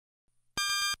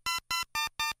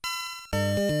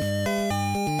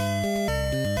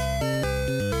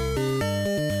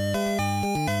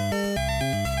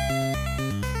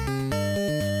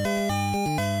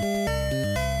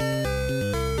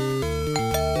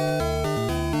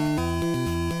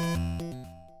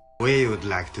would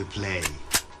like to play.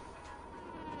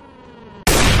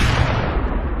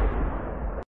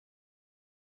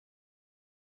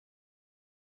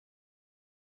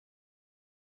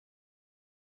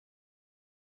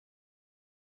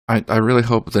 I really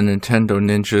hope the Nintendo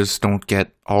ninjas don't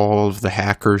get all of the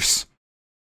hackers.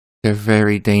 They're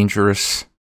very dangerous.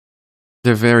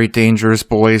 They're very dangerous,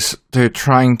 boys. They're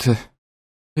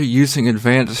using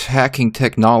advanced hacking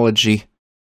technology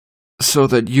so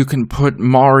that you can put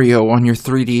Mario on your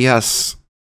 3DS.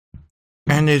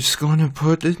 And it's gonna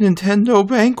put the Nintendo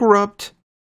bankrupt.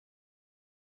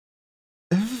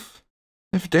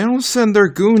 If they don't send their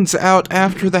goons out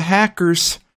after the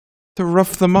hackers to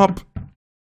rough them up,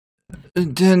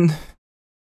 then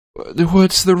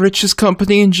what's the richest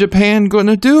company in Japan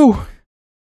gonna do?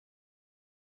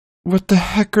 What the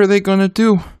heck are they gonna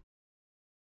do?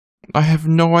 I have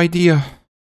no idea.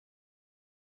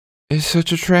 It's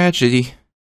such a tragedy.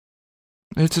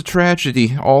 It's a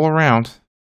tragedy all around.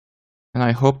 And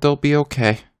I hope they'll be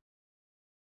okay.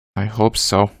 I hope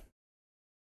so.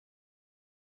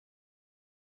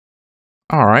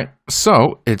 Alright,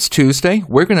 so it's Tuesday.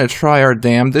 We're gonna try our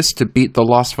damnedest to beat the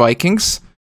Lost Vikings.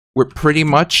 We're pretty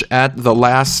much at the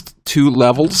last 2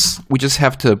 levels. We just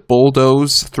have to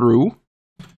bulldoze through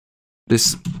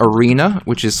this arena,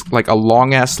 which is like a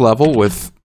long-ass level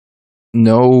with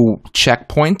no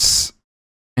checkpoints.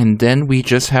 And then we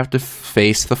just have to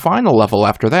face the final level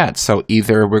after that. So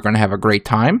either we're gonna have a great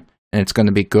time, and it's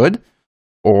gonna be good,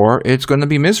 or it's going to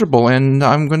be miserable and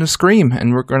I'm going to scream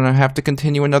and we're going to have to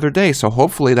continue another day. So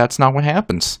hopefully that's not what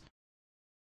happens.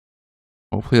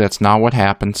 Hopefully that's not what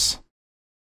happens.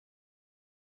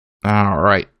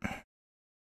 Alright.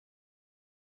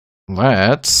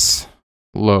 Let's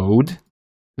load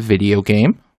video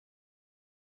game.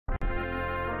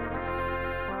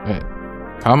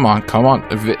 Come on, come on.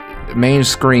 Main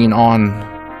screen on.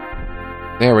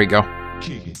 There we go.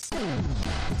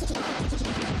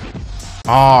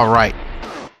 Alright.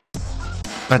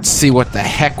 Let's see what the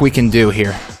heck we can do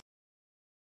here.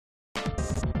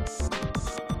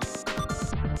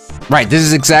 Right, this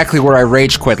is exactly where I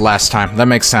rage quit last time. That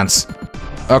makes sense.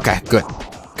 Okay, good.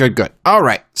 Good, good.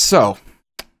 Alright, so.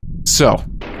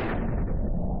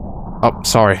 Oh,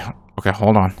 sorry. Okay,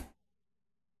 hold on.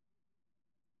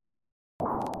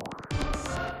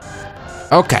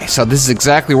 Okay, so this is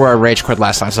exactly where I rage quit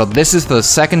last time. So this is the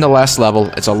second to last level.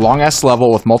 It's a long-ass level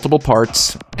with multiple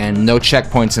parts and no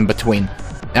checkpoints in between.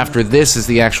 After this is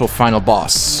the actual final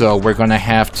boss. So we're gonna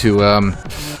have to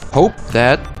hope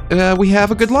that we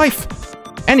have a good life.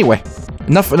 Anyway,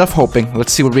 enough hoping.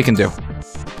 Let's see what we can do.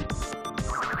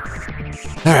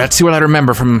 Alright, let's see what I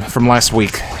remember from last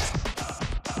week.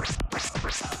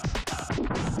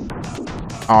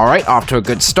 Alright, off to a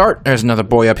good start. There's another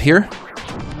boy up here.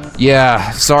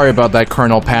 Yeah, sorry about that,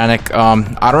 Colonel Panic.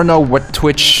 I don't know what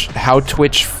how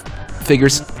Twitch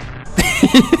figures...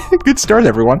 Good start,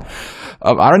 everyone.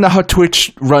 I don't know how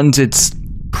Twitch runs its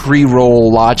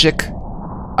pre-roll logic.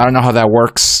 I don't know how that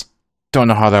works. Don't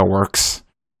know how that works.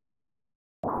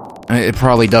 It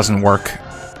probably doesn't work.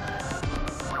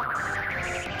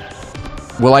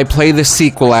 Will I play the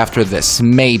sequel after this?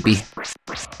 Maybe.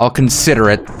 I'll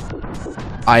consider it.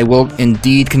 I will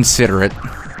indeed consider it.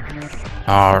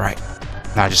 Alright.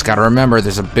 I just gotta remember,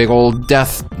 there's a big old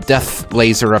death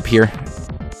laser up here.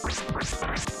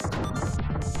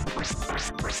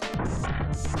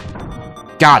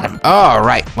 Got him.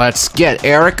 Alright, let's get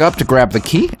Eric up to grab the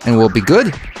key, and we'll be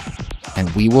good. And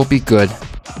we will be good.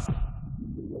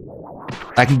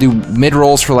 I can do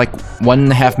mid-rolls for like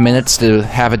 1.5 minutes to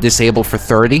have it disabled for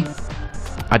 30.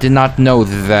 I did not know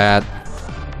that.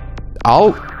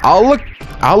 I'll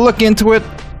look into it.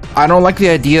 I don't like the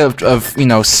idea of you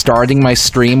know, starting my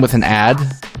stream with an ad,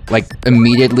 like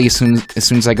immediately as soon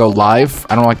as I go live.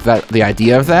 I don't like the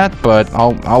idea of that, but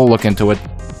I'll look into it.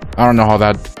 I don't know how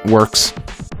that works.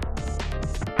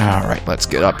 All right, let's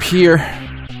get up here.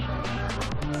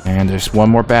 And there's one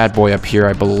more bad boy up here,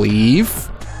 I believe.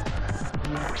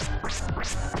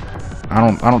 I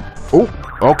don't. Oh,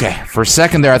 okay. For a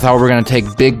second there, I thought we were gonna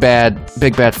take big bad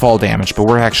fall damage, but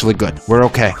we're actually good. We're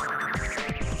okay.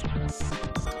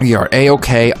 We are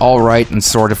A-okay, alright, and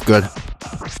sort of good.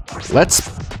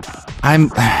 I'm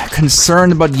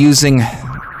concerned about using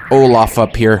Olaf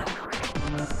up here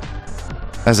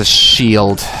as a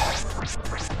shield.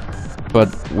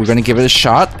 But we're gonna give it a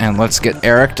shot, and let's get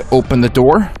Eric to open the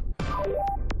door.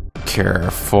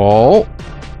 Careful.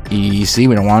 Easy,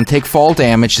 we don't want to take fall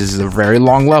damage. This is a very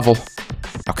long level.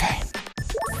 Okay.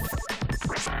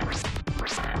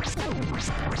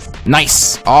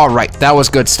 Nice! Alright, that was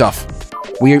good stuff.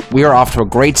 We are off to a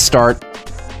great start.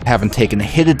 Haven't taken a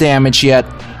hit of damage yet.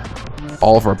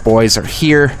 all of our boys are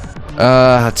here.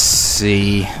 Let's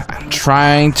see. I'm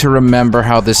trying to remember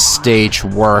how this stage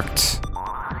worked.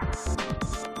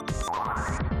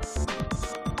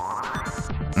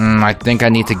 I think I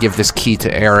need to give this key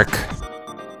to Eric.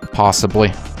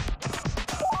 Possibly.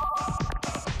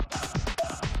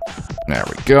 There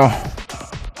we go.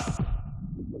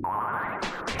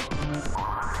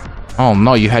 Oh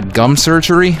no, you had gum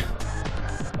surgery?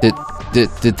 Did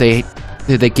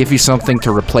they give you something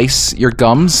to replace your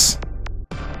gums?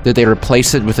 Did they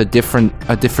replace it with a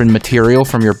different material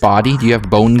from your body? Do you have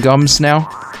bone gums now?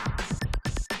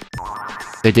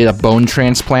 They did a bone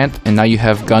transplant, and now you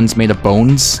have guns made of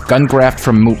bones? Gun graft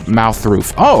from mouth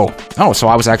roof. Oh, so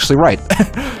I was actually right.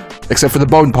 Except for the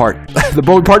bone part. The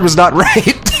bone part was not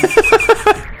right.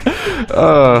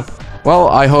 Well,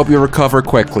 I hope you recover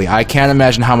quickly. I can't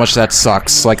imagine how much that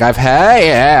sucks. Like, I've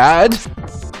had...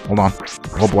 Hold on.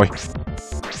 Oh boy.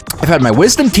 I've had my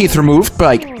wisdom teeth removed, but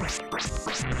I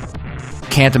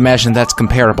can't imagine that's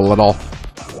comparable at all.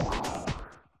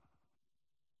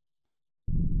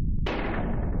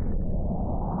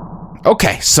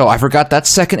 Okay, so I forgot that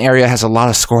second area has a lot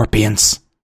of scorpions.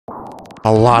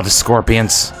 A lot of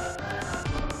scorpions.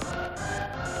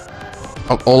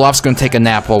 Oh, Olaf's gonna take a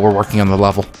nap while we're working on the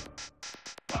level.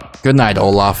 Good night,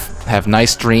 Olaf. Have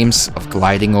nice dreams of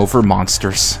gliding over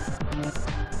monsters.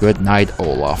 Good night,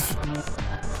 Olaf.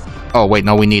 Oh, wait,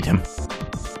 no, we need him.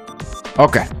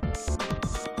 Okay.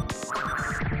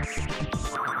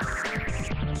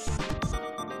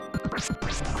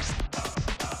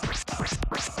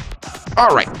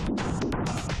 Alright.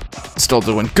 Still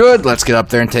doing good. Let's get up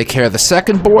there and take care of the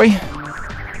second boy.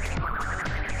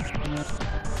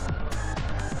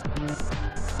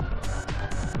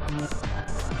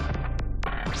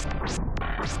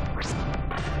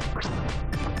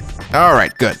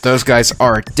 Alright, good. Those guys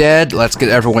are dead. Let's get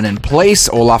everyone in place.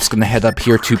 Olaf's gonna head up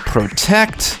here to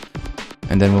protect.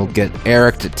 And then we'll get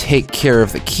Eric to take care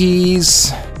of the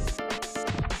keys.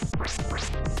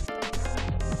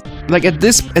 Like, at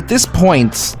this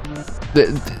point,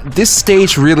 this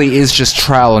stage really is just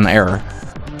trial and error.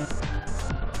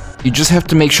 You just have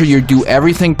to make sure you do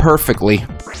everything perfectly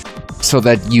so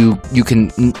that you can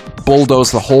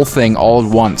bulldoze the whole thing all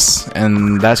at once,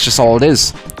 and that's just all it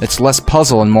is. It's less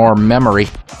puzzle and more memory,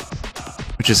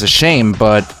 which is a shame,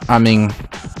 but, I mean...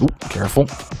 Ooh, careful.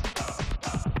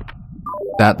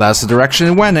 That's the direction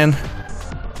it went in.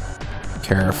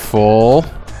 Careful.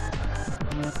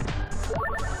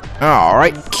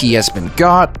 Alright, key has been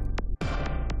got.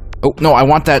 Oh, no, I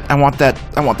want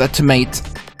that tomato.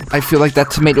 I feel like that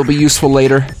tomato will be useful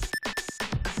later.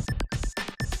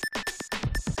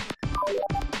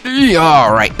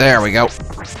 Alright, there we go.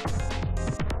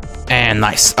 And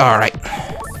nice, alright.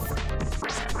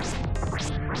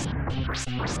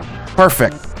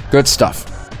 Perfect, good stuff.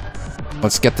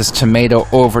 Let's get this tomato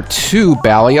over to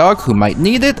Baliog, who might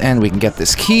need it, and we can get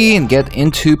this key and get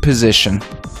into position.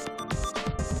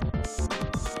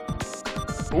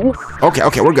 Ooh.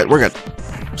 Okay, we're good.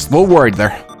 Just a little worried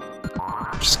there.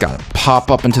 Just gotta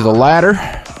pop up into the ladder.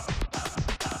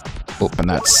 Open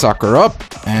that sucker up.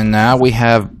 And now we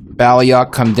have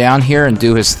Baliog come down here and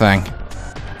do his thing.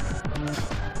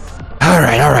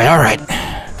 Alright.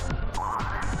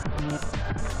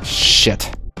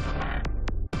 Shit.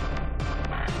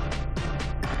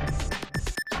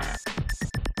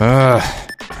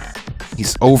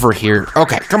 He's over here.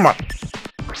 Okay, come on.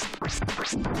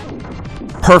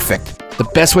 Perfect. The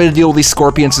best way to deal with these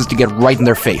scorpions is to get right in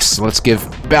their face. So let's give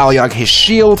Baliog his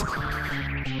shield.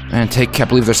 And take care. I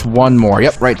believe there's one more.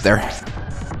 Yep, right there.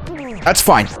 That's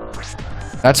fine.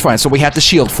 That's fine. So we have the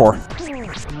shield for.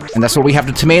 And that's what we have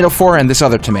the tomato for, and this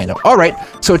other tomato. Alright,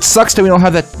 so it sucks that we don't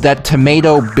have that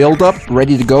tomato build-up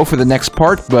ready to go for the next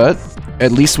part, but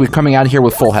at least we're coming out of here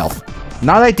with full health.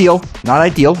 Not ideal,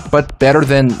 but better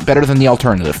than the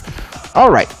alternative.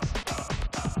 Alright.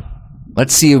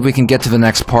 Let's see if we can get to the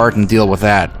next part and deal with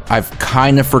that. I've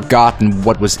kind of forgotten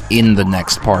what was in the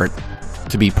next part,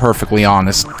 to be perfectly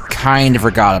honest. Kind of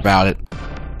forgot about it.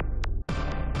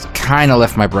 It's kind of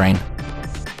left my brain.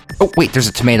 Oh, wait, there's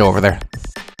a tomato over there.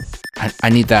 I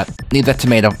need that. Need that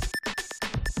tomato.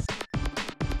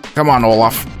 Come on,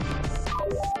 Olaf.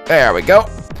 There we go.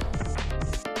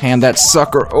 Hand that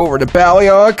sucker over to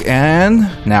Baliog, and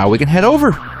now we can head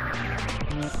over.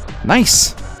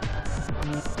 Nice.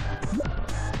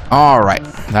 Alright,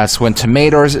 that's when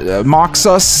Tomato mocks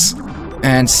us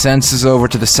and sends us over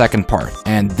to the second part.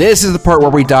 And this is the part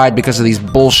where we died because of these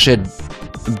bullshit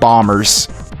bombers.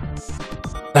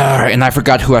 Alright, and I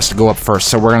forgot who has to go up first,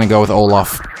 so we're gonna go with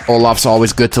Olaf. Olaf's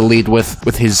always good to lead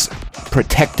with his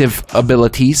protective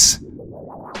abilities.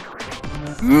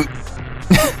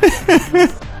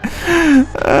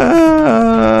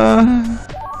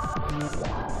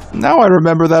 Now I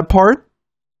remember that part.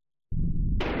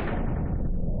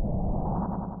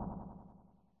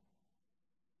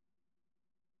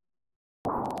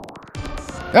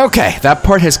 Okay, that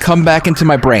part has come back into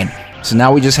my brain. So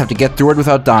now we just have to get through it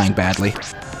without dying badly.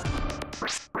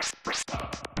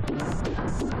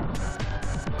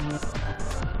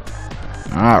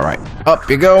 Alright, up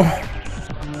you go.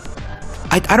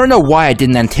 I don't know why I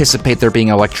didn't anticipate there being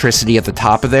electricity at the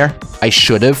top of there. I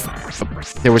should have.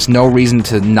 There was no reason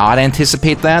to not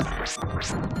anticipate that.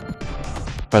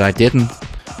 But I didn't.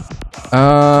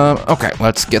 Okay,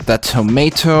 let's get that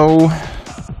tomato.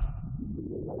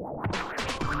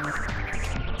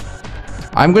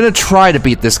 I'm gonna try to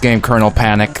beat this game, Colonel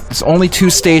Panic. There's only 2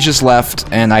 stages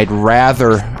left, and I'd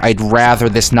rather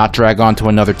this not drag on to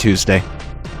another Tuesday.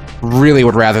 Really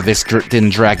would rather this didn't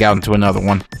drag out into another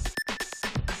one.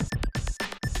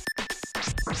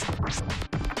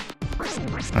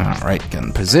 Alright, get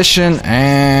in position,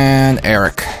 and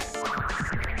Eric.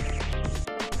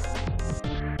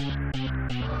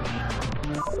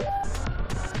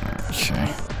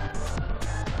 Okay.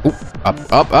 Ooh,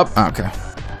 up, okay.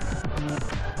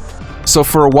 So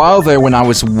for a while there, when I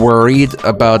was worried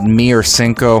about me or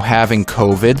Cinco having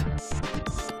COVID,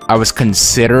 I was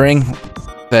considering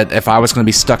that if I was going to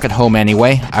be stuck at home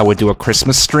anyway, I would do a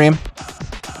Christmas stream.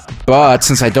 But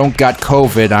since I don't got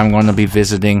COVID, I'm going to be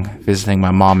visiting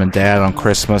my mom and dad on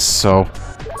Christmas, so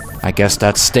I guess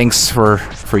that stinks for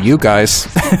you guys.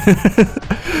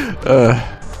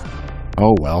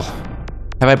 Oh well.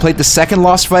 Have I played the second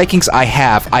Lost Vikings? I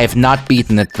have. I have not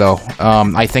beaten it, though.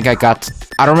 I think I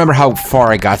don't remember how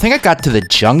far I got. I think I got to the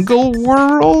jungle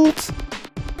world?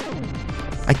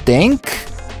 I think?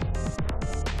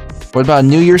 What about a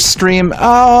New Year's stream?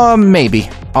 Maybe.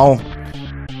 I'll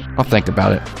think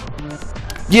about it.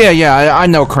 Yeah, I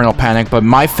know Colonel Panic, but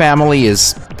my family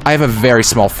is... I have a very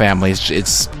small family.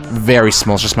 It's very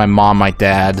small. It's just my mom, my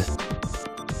dad,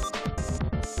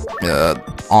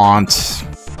 aunt.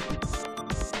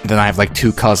 Then I have like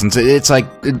 2 cousins. It's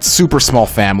super small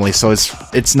family, so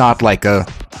it's not like a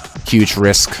huge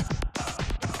risk.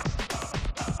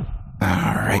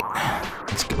 Alright.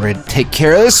 Let's get ready to take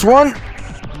care of this one.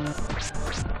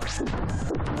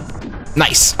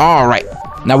 Nice. Alright.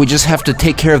 Now we just have to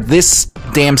take care of this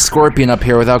damn scorpion up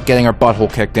here without getting our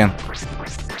butthole kicked in.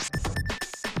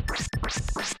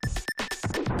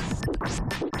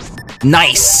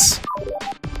 Nice!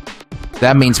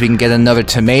 That means we can get another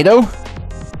tomato.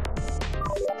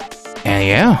 And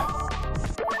yeah.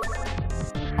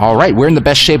 Alright, we're in the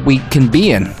best shape we can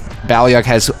be in. Baliog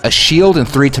has a shield and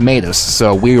 3 tomatoes,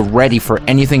 so we're ready for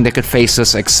anything that could face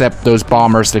us except those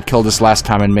bombers that killed us last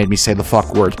time and made me say the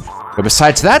fuck word. But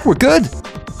besides that, we're good.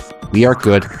 We are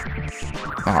good.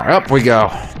 Alright, up we go.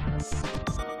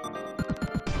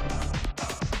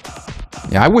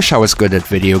 Yeah, I wish I was good at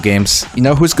video games. You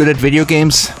know who's good at video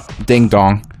games? Ding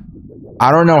Dong.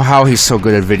 I don't know how he's so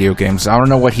good at video games. I don't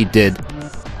know what he did.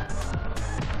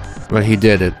 But he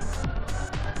did it.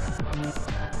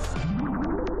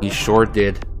 He sure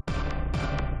did.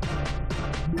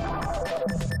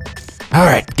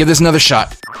 Alright, give this another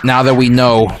shot. Now that we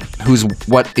know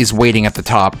what is waiting at the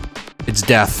top. It's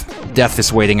death. Death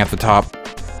is waiting at the top.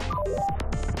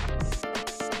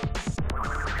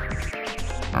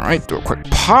 Alright, do a quick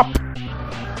pop.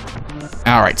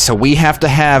 Alright, so we have to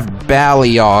have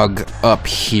Baliog up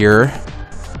here.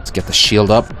 Let's get the shield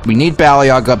up. We need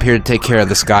Baliog up here to take care of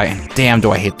this guy. Damn,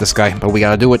 do I hate this guy, but we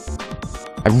gotta do it.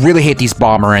 I really hate these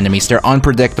bomber enemies. They're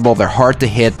unpredictable, they're hard to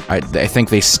hit. I think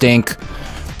they stink.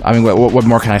 I mean, what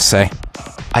more can I say?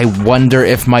 I wonder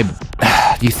if my...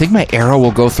 Do you think my arrow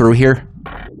will go through here?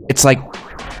 It's like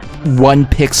 1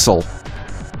 pixel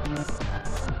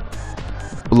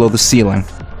below the ceiling.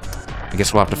 I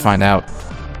guess we'll have to find out.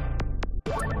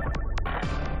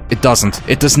 It doesn't.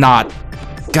 It does not.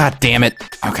 God damn it.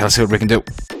 Okay, let's see what we can do.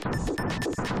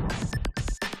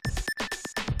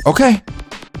 Okay.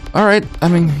 Alright, I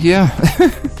mean, yeah.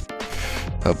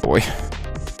 Oh boy.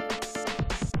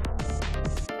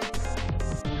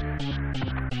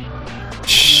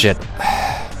 Shit.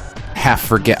 Half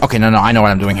forget. Okay, no, I know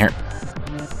what I'm doing here.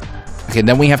 Okay,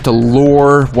 then we have to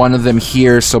lure one of them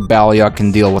here so Baliog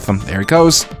can deal with them. There he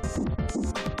goes.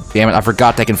 Damn it, I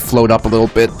forgot they can float up a little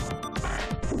bit.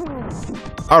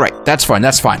 Alright, that's fine,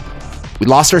 that's fine. We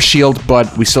lost our shield,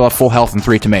 but we still have full health and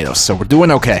 3 tomatoes, so we're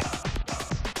doing okay.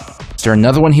 Is there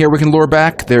another one here we can lure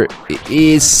back? There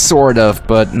is, sort of,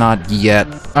 but not yet.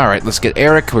 Alright, let's get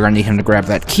Eric. We're gonna need him to grab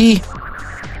that key.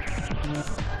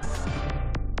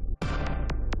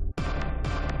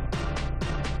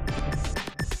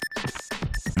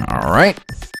 Alright.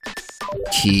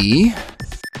 Key.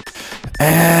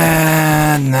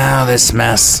 And now this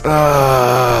mess.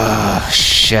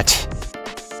 Shit.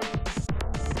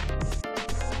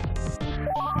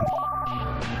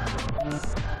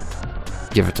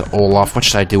 Give it to Olaf. What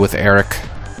should I do with Eric?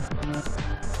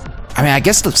 I mean, I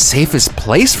guess the safest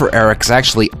place for Eric is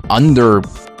actually under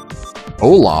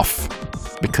Olaf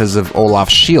because of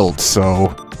Olaf's shield,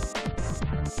 so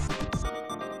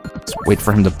let's wait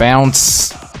for him to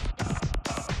bounce.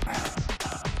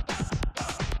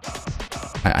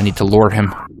 I need to lure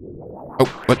him. Oh,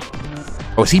 what?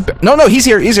 Oh, is he? No, no, he's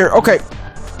here. He's here. Okay.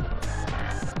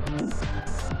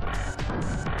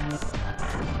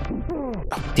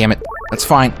 Oh, damn it. That's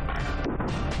fine.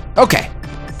 Okay.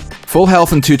 Full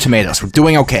health and 2 tomatoes. We're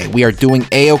doing okay. We are doing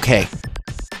A-okay.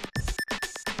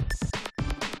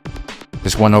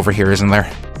 There's one over here, isn't there?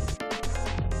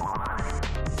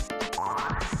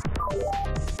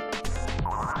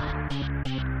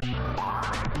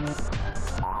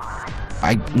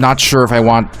 I'm not sure if I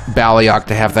want Baliok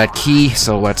to have that key,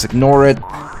 so let's ignore it.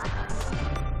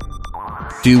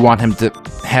 Do want him to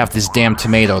have this damn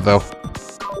tomato, though.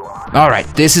 Alright,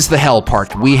 this is the hell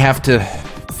part. We have to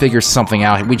figure something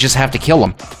out. We just have to kill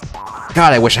him.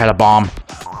 God, I wish I had a bomb.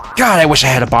 God, I wish I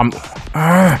had a bomb.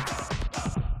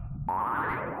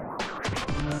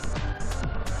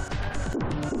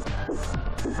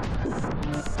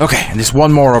 Okay, and there's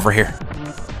one more over here.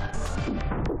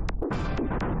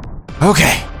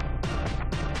 Okay.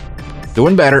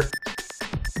 Doing better.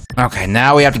 Okay,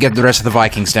 now we have to get the rest of the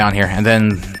Vikings down here, and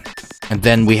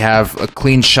then we have a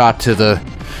clean shot to the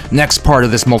next part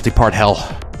of this multi-part hell.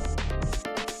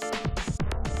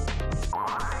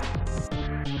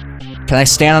 Can I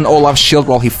stand on Olaf's shield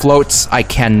while he floats? I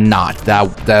cannot.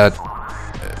 That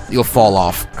you'll fall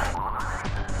off.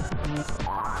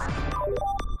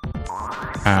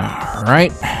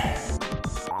 Alright.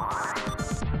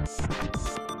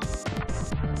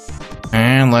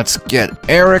 And let's get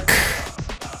Eric.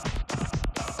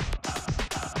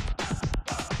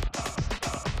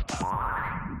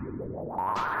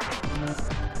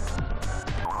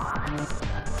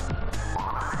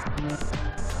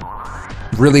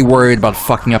 Really worried about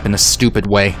fucking up in a stupid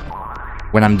way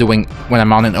when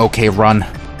I'm on an okay run.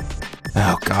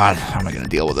 Oh god, how am I gonna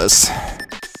deal with this?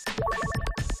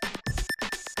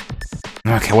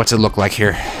 Okay, what's it look like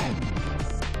here?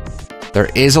 There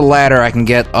is a ladder I can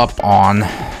get up on.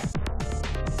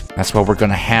 That's what we're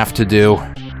gonna have to do.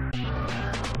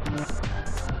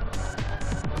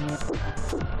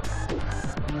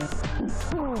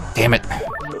 Damn it.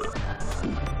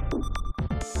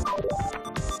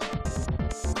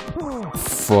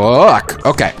 Fuck.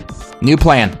 Okay. New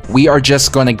plan. We are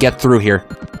just gonna get through here.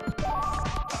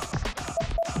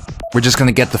 We're just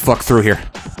gonna get the fuck through here.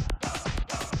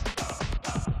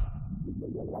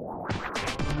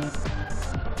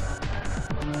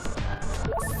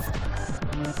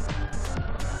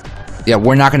 Yeah,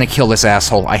 we're not gonna kill this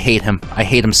asshole. I hate him. I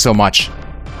hate him so much.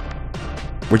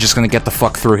 We're just gonna get the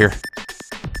fuck through here.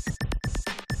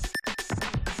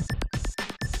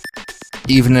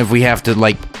 Even if we have to,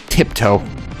 like, tiptoe,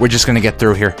 we're just gonna get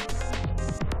through here.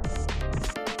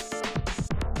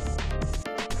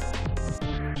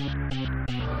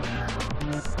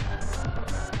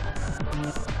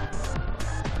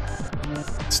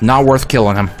 It's not worth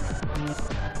killing him.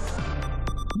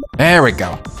 There we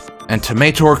go. And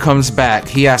Tomator comes back.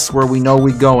 He asks where we know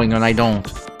we're going, and I don't.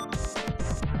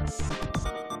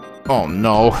 Oh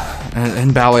no.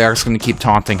 And Baliok's gonna keep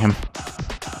taunting him.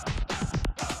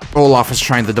 Olaf is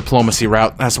trying the diplomacy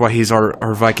route. That's why he's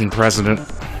our Viking president.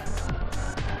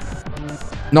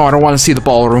 No, I don't want to see the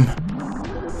ballroom.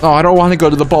 No, I don't want to go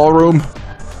to the ballroom.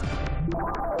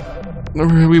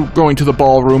 Are we going to the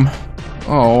ballroom?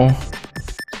 Oh.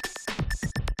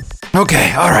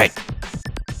 Okay, alright.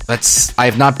 I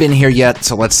have not been here yet,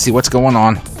 so let's see what's going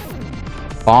on.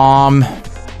 Bomb.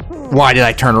 Why did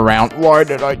I turn around? Why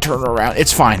did I turn around?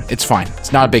 It's fine, it's fine.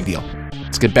 It's not a big deal.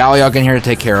 Let's get Baliok in here to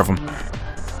take care of him.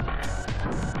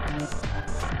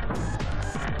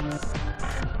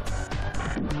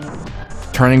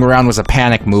 Turning around was a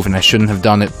panic move, and I shouldn't have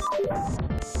done it.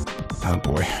 Oh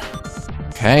boy.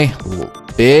 Okay,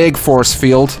 big force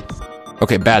field.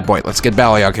 Okay, bad boy. Let's get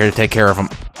Baliok here to take care of him.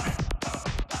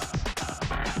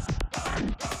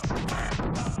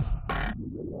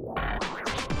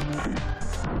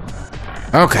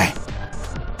 Okay.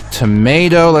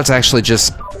 Tomato, let's actually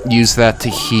just use that to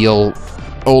heal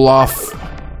Olaf.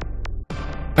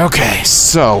 Okay,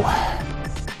 so I'm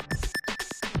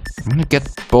gonna get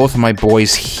both of my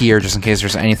boys here just in case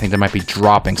there's anything that might be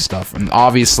dropping stuff. And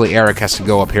obviously Eric has to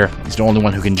go up here. He's the only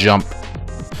one who can jump.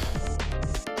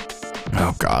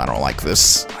 God, I don't like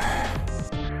this.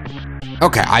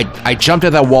 Okay, I jumped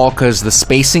at that wall because the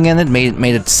spacing in it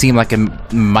made it seem like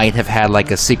it might have had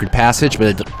like a secret passage,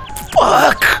 but it...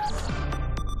 Fuck!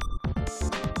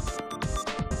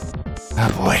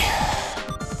 Oh boy.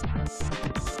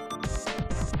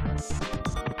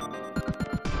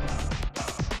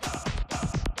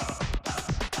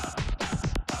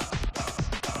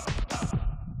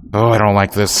 Oh, I don't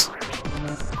like this.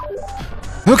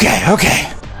 Okay.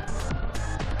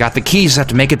 Got the keys, have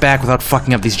to make it back without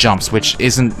fucking up these jumps, which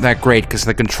isn't that great because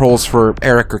the controls for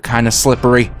Eric are kind of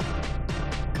slippery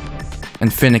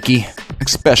and finicky,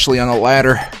 especially on a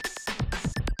ladder.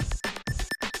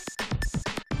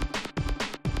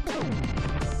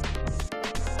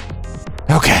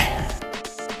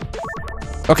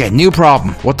 Okay, new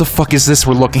problem. What the fuck is this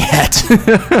we're looking at?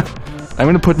 I'm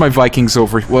gonna put my Vikings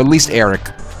over, well, at least Eric.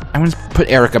 I'm gonna put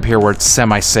Eric up here where it's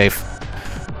semi-safe.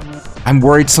 I'm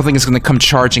worried something is gonna come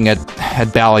charging at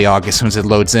Baliog as soon as it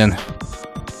loads in.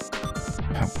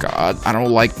 Oh god, I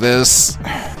don't like this.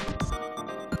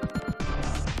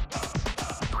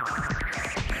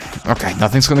 Okay,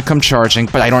 nothing's gonna come charging,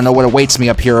 but I don't know what awaits me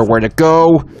up here or where to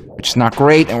go, which is not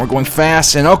great, and we're going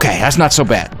fast, and okay, that's not so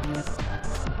bad.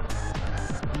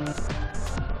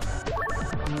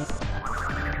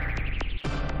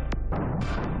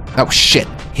 Oh shit,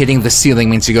 hitting the ceiling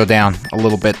means you go down a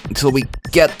little bit until we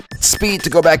get speed to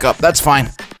go back up. That's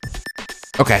fine.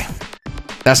 Okay,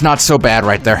 that's not so bad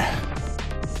right there.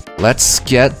 Let's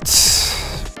get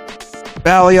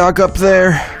Baliog up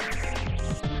there.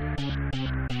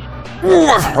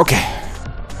 Okay.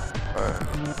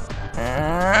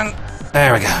 And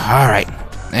there we go. Alright.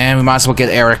 And we might as well get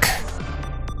Eric.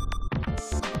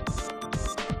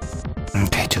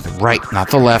 Okay, to the right,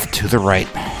 not the left, to the right.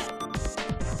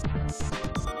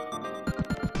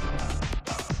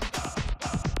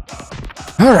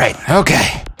 Alright,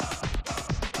 okay.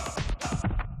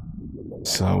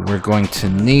 So we're going to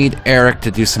need Eric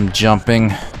to do some jumping.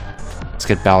 Let's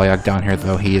get Baliog down here,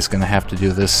 though. He is going to have to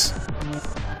do this.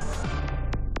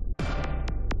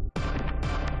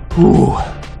 Ooh.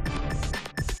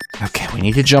 Okay, we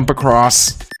need to jump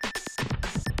across.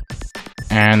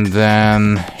 And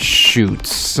then shoot.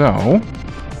 So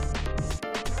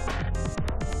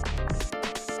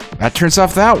that turns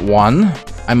off that one.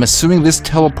 I'm assuming this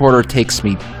teleporter takes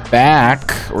me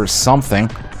back or something.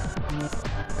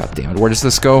 God damn it, where does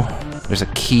this go? There's a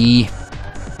key.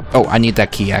 Oh, I need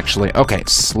that key, actually. Okay,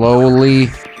 slowly.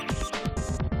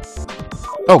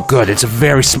 Oh, good, it's a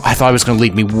very I thought it was going to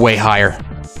lead me way higher.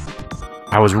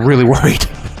 I was really worried.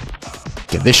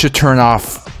 Okay, this should turn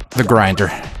off the grinder.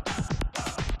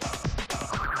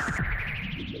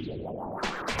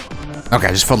 Okay,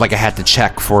 I just felt like I had to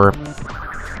check for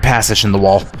passage in the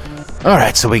wall.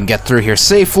 Alright, so we can get through here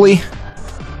safely.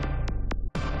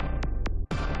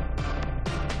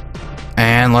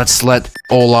 And let's let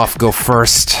Olaf go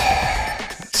first.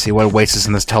 Let's see what awaits us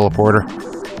in this teleporter.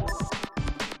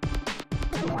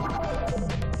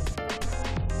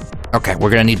 Okay,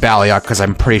 we're gonna need Baliog, because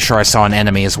I'm pretty sure I saw an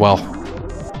enemy as well.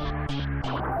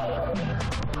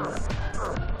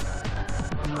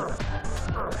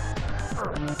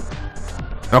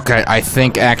 Okay, I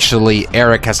think actually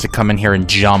Eric has to come in here and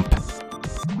jump.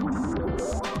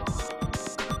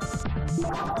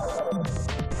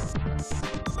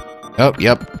 Oh,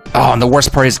 yep. Oh, and the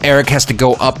worst part is Eric has to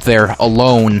go up there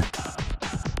alone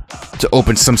to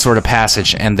open some sort of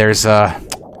passage, and there's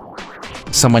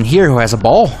someone here who has a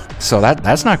ball, so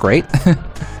that's not great.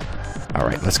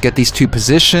 Alright, let's get these two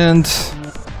positioned.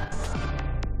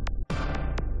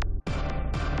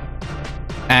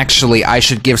 Actually, I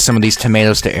should give some of these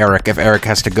tomatoes to Eric if Eric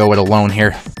has to go it alone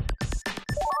here.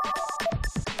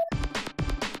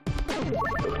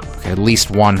 Okay, at least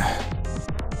one.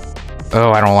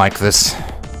 Oh, I don't like this.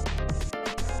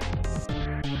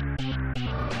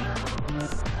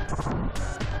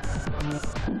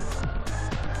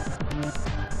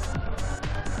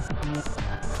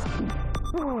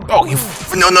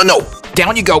 Oh, no.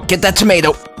 Down you go. Get that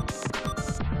tomato.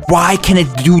 Why can it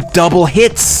do double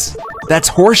hits? That's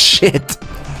horseshit.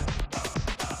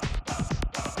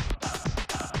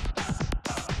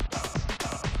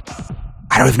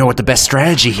 I don't even know what the best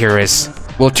strategy here is.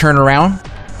 Will it turn around?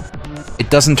 It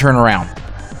doesn't turn around.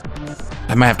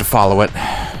 I might have to follow it.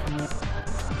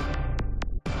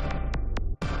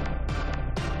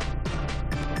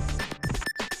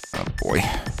 Oh boy.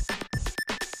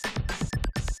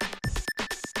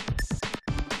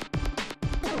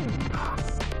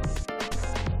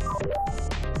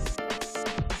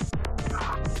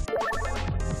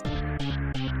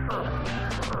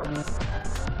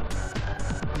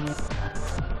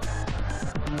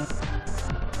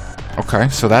 Okay,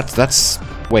 so that's...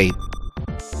 Wait.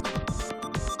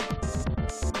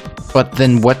 But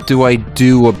then what do I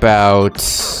do about...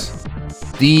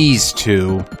 these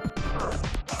two?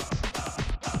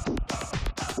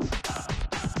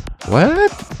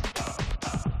 What?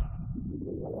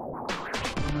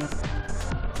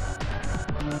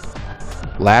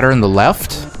 Ladder in the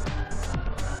left?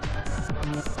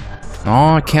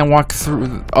 Oh, I can't walk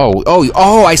through...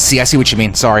 Oh, I see what you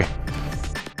mean, sorry.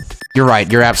 You're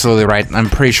right, you're absolutely right. I'm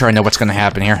pretty sure I know what's gonna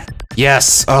happen here.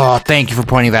 Yes! Oh, thank you for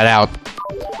pointing that out.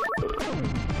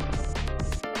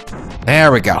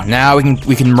 There we go. Now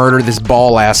we can murder this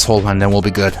ball asshole and then we'll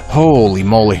be good. Holy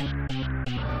moly.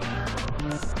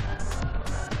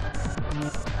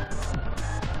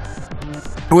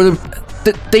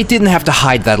 They didn't have to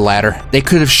hide that ladder. They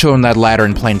could have shown that ladder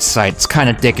in plain sight. It's kind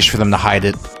of dickish for them to hide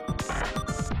it.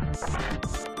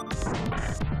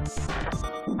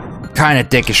 Kind of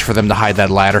dickish for them to hide that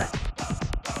ladder.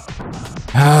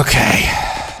 Okay.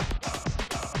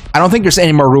 I don't think there's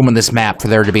any more room on this map for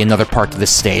there to be another part to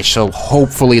this stage, so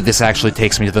hopefully this actually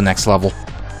takes me to the next level.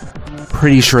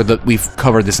 Pretty sure that we've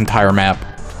covered this entire map.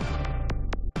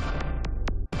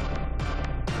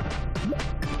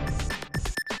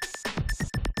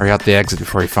 Hurry out the exit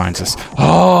before he finds us.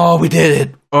 Oh, we did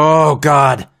it! Oh,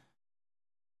 God.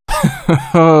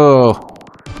 Oh.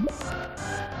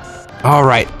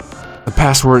 Alright. The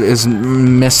password is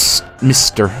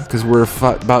Mister, because we're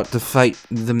about to fight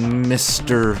the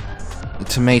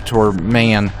Tomator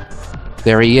man.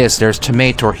 There he is, there's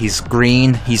Tomator. He's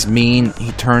green, he's mean,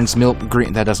 he turns milk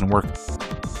green. That doesn't work.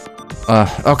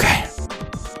 Okay.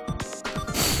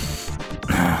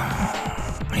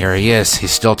 Here he is,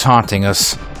 he's still taunting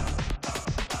us.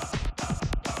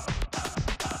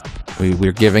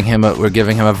 We're giving him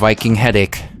a Viking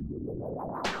headache.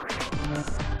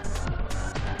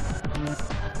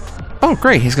 Oh,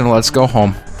 great, he's gonna let us go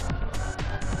home.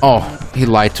 Oh, he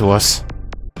lied to us.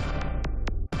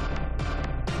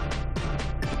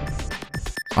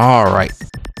 Alright.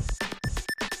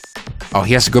 Oh,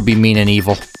 he has to go be mean and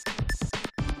evil.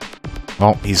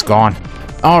 Oh, he's gone.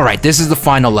 Alright, this is the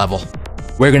final level.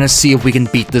 We're gonna see if we can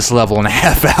beat this level in a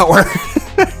half hour.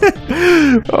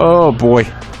 Oh, boy.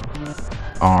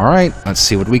 Alright, let's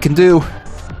see what we can do.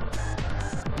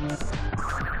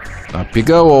 Up you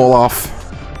go, Olaf.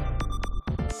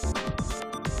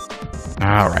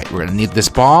 Alright, we're gonna need this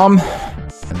bomb,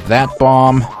 and that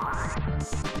bomb.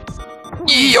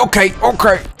 Okay,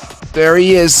 okay. There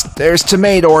he is. There's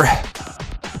Tomator.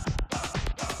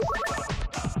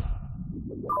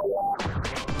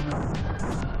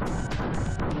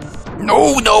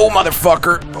 No,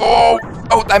 motherfucker. Oh,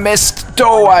 I missed.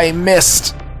 Oh, I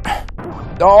missed.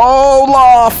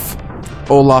 Olaf!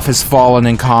 Olaf has fallen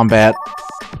in combat.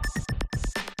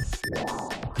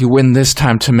 You win this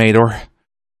time, Tomator.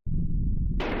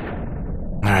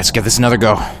 Alright, let's give this another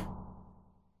go.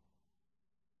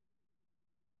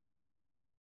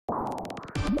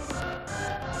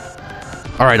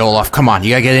 Alright, Olaf, come on. You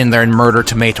gotta get in there and murder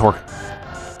Tomator.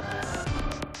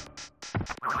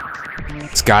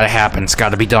 It's gotta happen. It's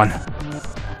gotta be done.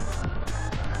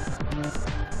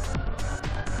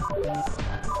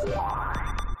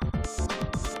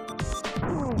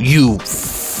 You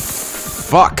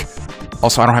fuck.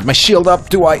 Also, I don't have my shield up,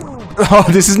 do I? Oh,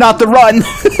 this is not the run.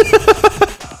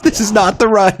 This is not the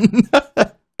run.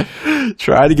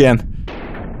 Try it again.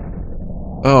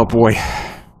 Oh, boy.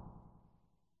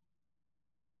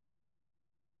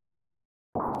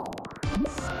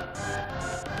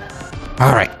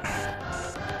 Alright.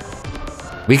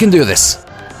 We can do this.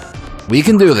 We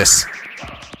can do this.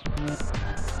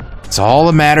 It's all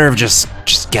a matter of just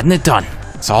getting it done.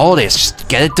 That's all it is. Just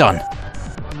get it done.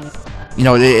 You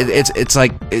know, it's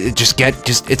like just get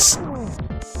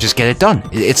it done.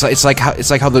 It's like how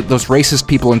those racist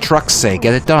people in trucks say,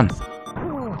 get it done.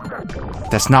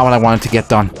 That's not what I wanted to get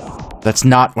done. That's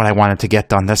not what I wanted to get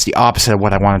done. That's the opposite of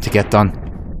what I wanted to get done.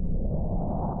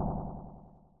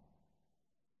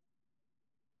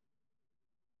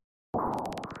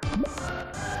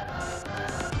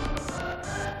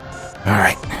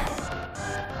 Alright.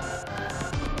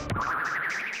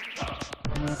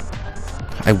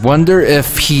 I wonder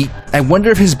if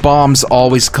his bombs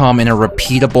always come in a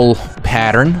repeatable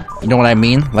pattern. You know what I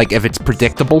mean? Like, if it's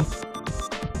predictable.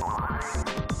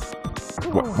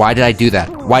 Why did I do that?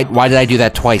 Why did I do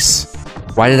that twice?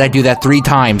 Why did I do that 3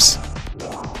 times?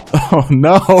 Oh,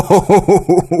 no!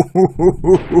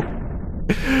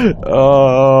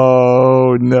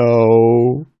 Oh,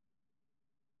 no.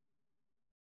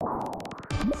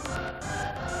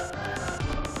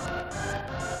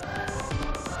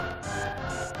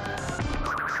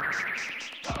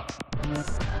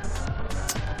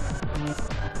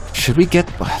 Should we get...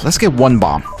 Let's get one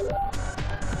bomb.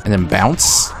 And then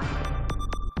bounce.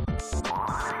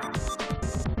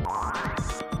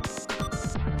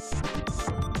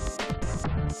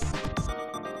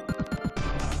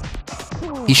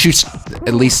 He shoots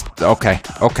at least... Okay,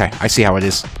 okay. I see how it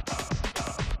is.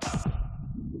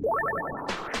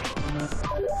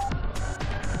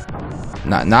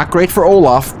 Not great for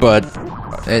Olaf, but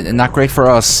not great for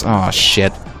us. Oh,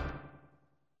 shit.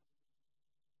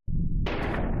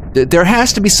 There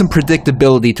has to be some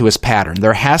predictability to his pattern.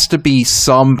 There has to be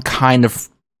some kind of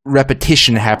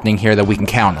repetition happening here that we can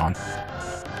count on.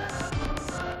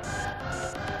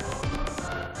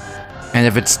 And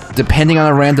if it's depending on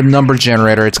a random number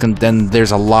generator, then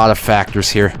there's a lot of factors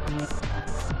here.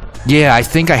 Yeah, I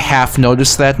think I half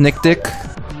noticed that, Nick Dick.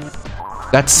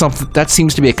 That's something that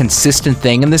seems to be a consistent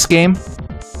thing in this game,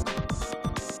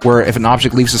 where if an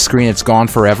object leaves the screen, it's gone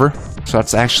forever. So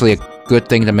that's actually a good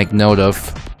thing to make note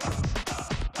of.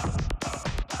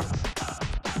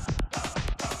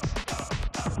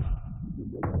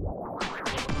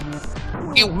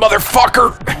 You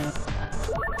motherfucker!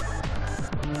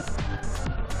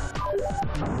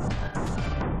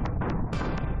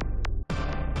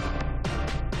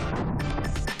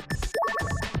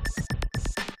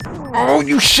 Oh,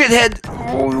 you shithead!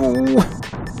 Oh.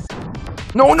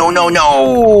 No, no, no,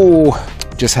 no!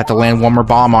 Just had to land one more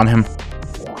bomb on him.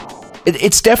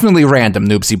 It's definitely random,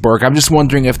 Noobsy I'm just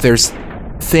wondering if there's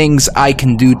things I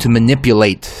can do to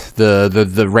manipulate the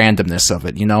randomness of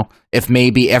it, you know? If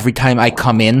maybe every time I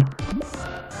come in,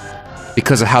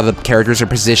 because of how the characters are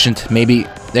positioned, maybe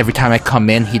every time I come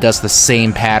in, he does the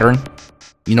same pattern.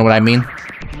 You know what I mean?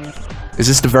 Is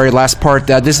this the very last part?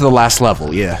 This is the last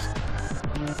level, yeah.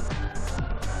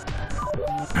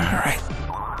 Alright.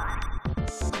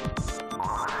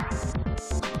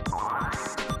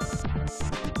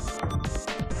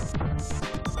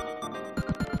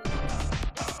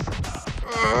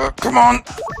 Come on.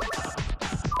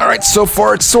 Alright, so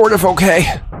far it's sort of okay.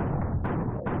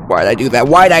 Why'd I do that?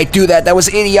 Why'd I do that? That was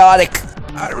idiotic.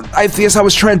 I guess I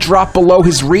was trying to drop below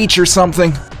his reach or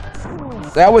something.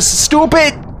 That was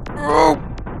stupid! Oh,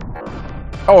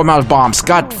 I'm out of bombs.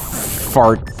 God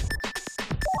fart.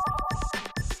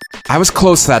 I was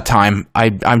close that time.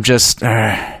 I'm just...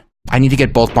 I need to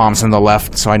get both bombs on the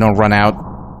left so I don't run out.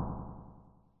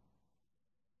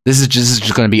 This is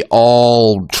just gonna be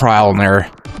all trial and error.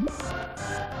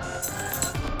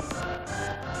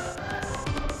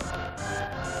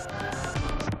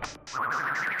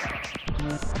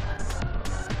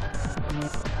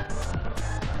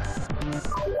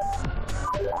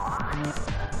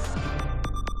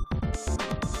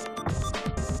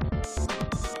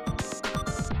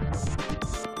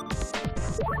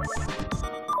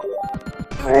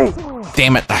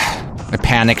 Damn it. I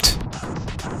panicked.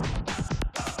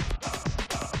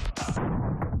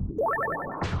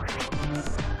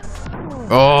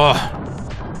 Oh.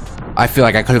 I feel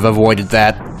like I could have avoided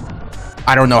that.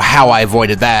 I don't know how I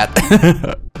avoided that.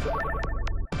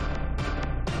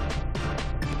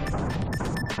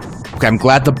 Okay, I'm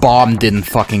glad the bomb didn't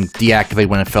fucking deactivate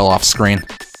when it fell off screen.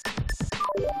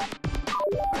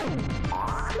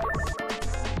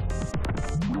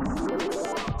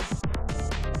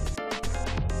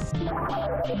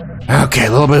 Okay,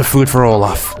 a little bit of food for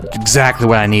Olaf. Exactly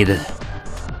what I needed.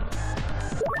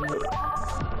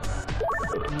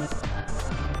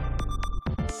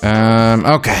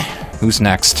 Okay. Who's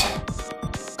next?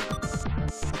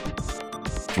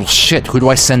 Well, shit, who do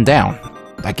I send down?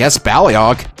 I guess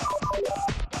Baliog.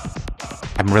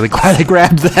 I'm really glad I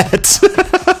grabbed that.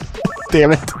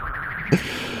 Damn it.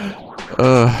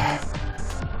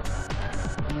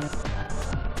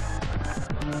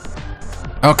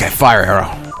 Okay, fire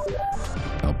arrow.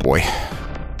 Oh boy.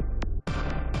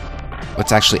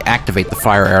 Let's actually activate the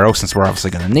fire arrow since we're obviously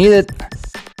gonna need it.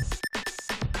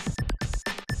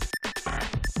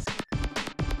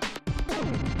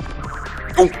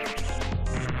 Oh.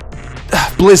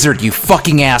 Blizzard, you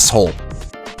fucking asshole.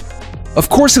 Of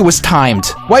course it was timed.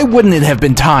 Why wouldn't it have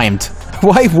been timed?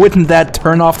 Why wouldn't that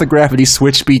turn off the gravity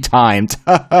switch be timed?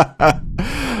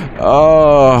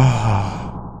 Oh.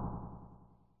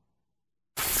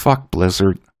 Fuck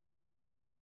Blizzard.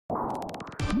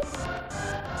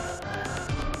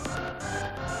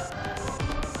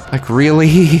 Like,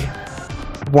 really?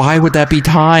 Why would that be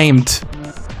timed?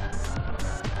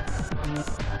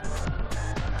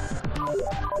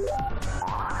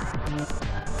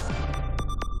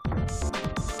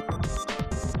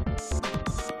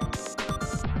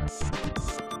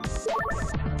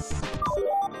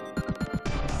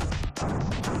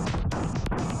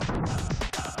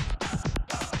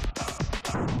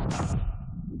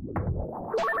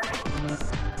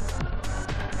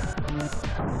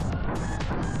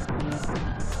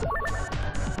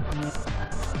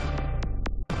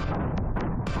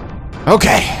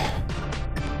 Okay.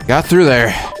 Got through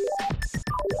there.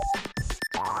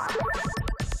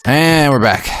 And we're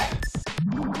back.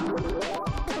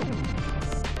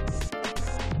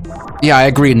 Yeah, I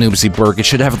agree, Noobsy Berg. It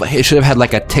should have had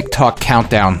like a TikTok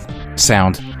countdown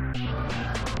sound.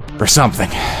 Or something.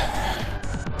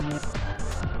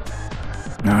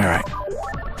 Alright.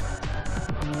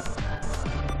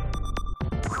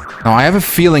 Now, I have a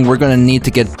feeling we're gonna need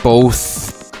to get both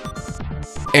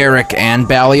Eric and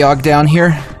Baliog down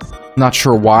here. Not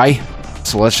sure why.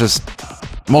 So let's just...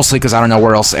 Mostly because I don't know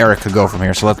where else Eric could go from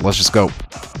here, so let's just go.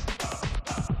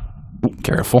 Ooh,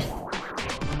 careful.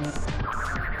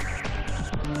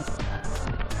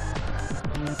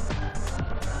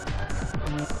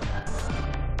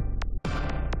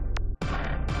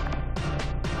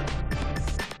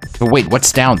 But wait,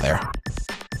 what's down there?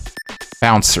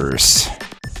 Bouncers.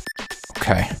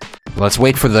 Okay. Let's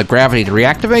wait for the gravity to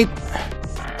reactivate.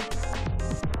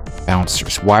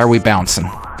 Bouncers. Why are we bouncing?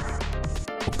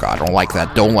 Oh god, I don't like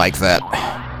that. Don't like that.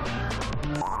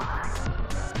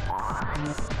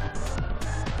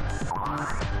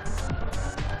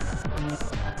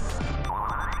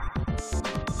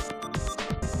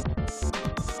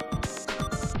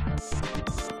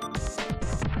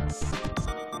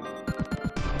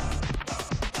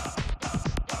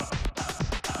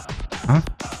 Huh?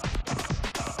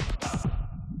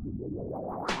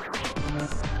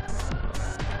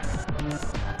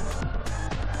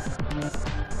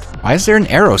 Why is there an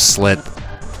arrow slit?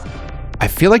 I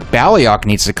feel like Baliok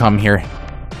needs to come here.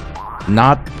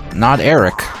 Not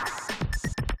Eric.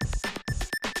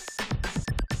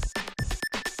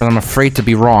 But I'm afraid to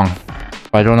be wrong.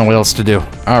 I don't know what else to do.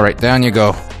 Alright, down you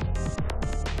go.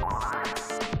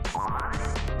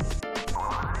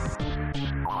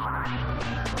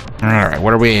 Alright,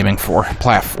 what are we aiming for?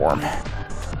 Platform.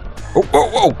 Oh,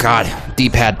 oh, oh, god.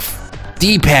 D-pad.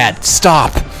 D-pad,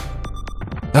 stop!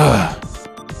 Ugh.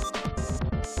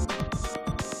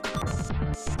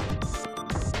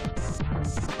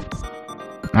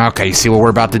 Okay, you see what we're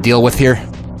about to deal with here?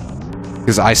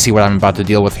 Because I see what I'm about to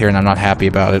deal with here, and I'm not happy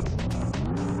about it.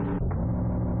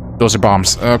 Those are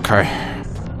bombs. Okay.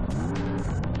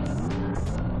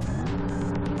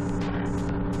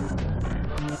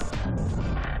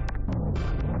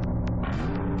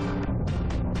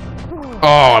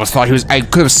 Oh, I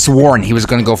could have sworn he was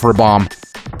gonna go for a bomb.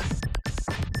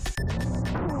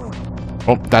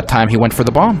 Oh, that time he went for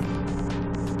the bomb.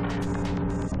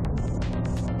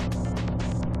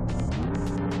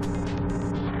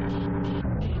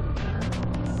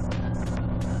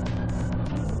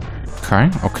 Okay,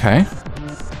 okay.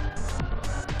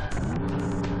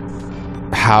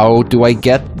 How do I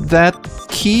get that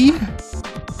key?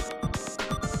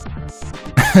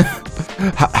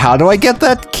 How do I get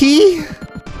that key?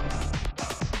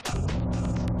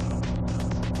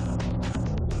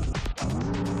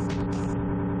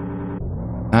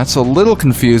 That's a little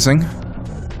confusing.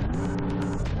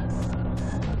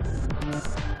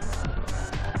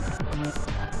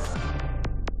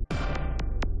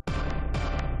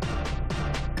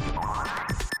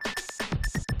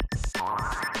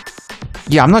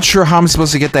 Yeah, I'm not sure how I'm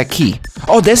supposed to get that key.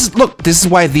 Oh, this is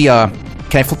why the,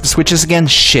 can I flip the switches again?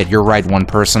 Shit, you're right, one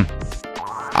person.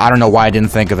 I don't know why I didn't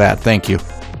think of that. Thank you.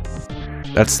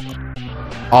 That's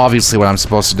obviously what I'm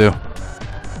supposed to do.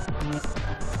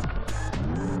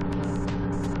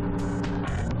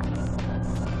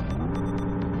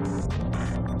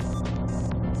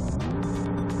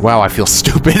 Wow, I feel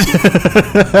stupid.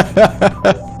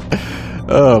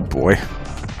 Oh, boy.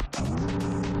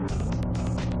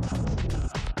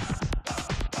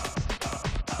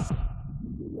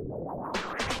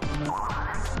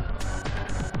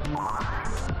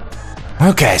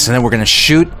 Okay, so then we're gonna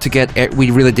shoot to get... We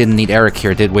really didn't need Eric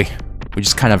here, did we? We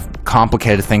just kind of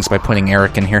complicated things by putting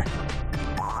Eric in here.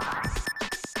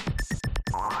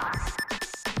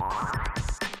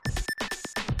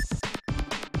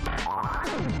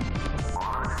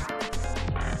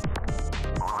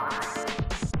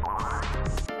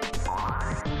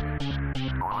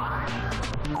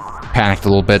 Panicked a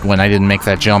little bit when I didn't make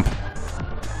that jump.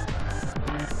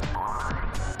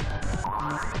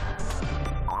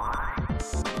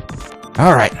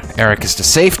 Alright, Eric is to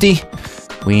safety.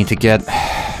 We need to get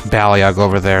Baliog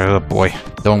over there. Oh boy,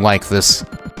 don't like this.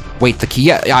 Wait, the key?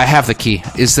 Yeah, I have the key.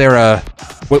 Is there a...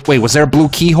 Wait, was there a blue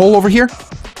keyhole over here?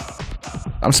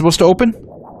 I'm supposed to open?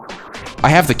 I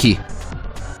have the key.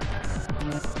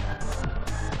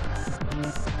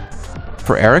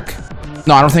 For Eric?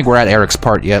 No, I don't think we're at Eric's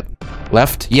part yet.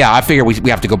 Left? Yeah, I figure we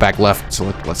have to go back left, so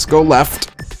let's go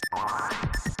left.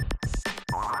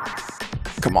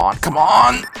 Come on, come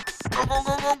on! Go, go,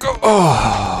 go, go, go!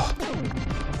 Oh.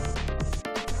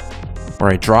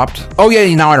 Where I dropped. Oh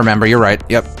yeah, now I remember. You're right.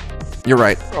 Yep. You're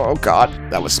right. Oh god,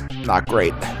 that was not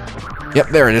great. Yep,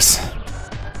 there it is.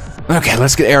 Okay,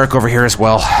 let's get Eric over here as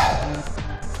well.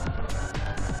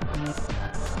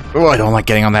 Oh, I don't like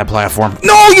getting on that platform.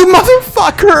 No, you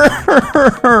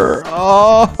motherfucker!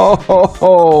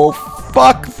 Oh,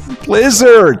 fuck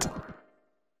Blizzard!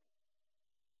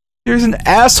 Here's an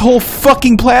asshole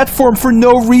fucking platform for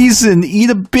no reason. Eat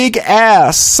a big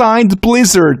ass. Signed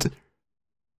Blizzard.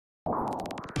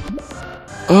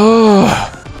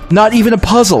 Ugh. Not even a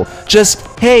puzzle. Just,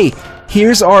 hey,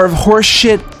 here's our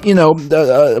horseshit, you know,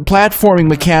 platforming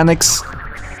mechanics.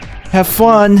 Have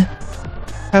fun.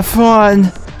 Have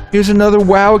fun. Here's another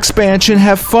WoW expansion.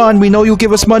 Have fun. We know you'll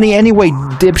give us money anyway,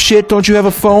 dipshit. Don't you have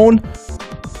a phone?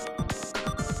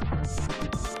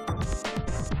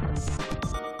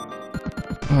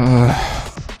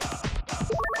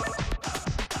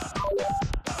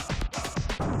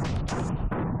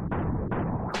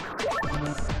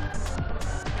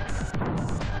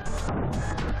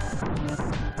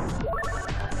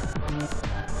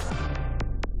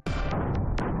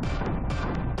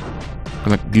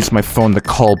 I'm gonna use my phone to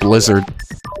call Blizzard.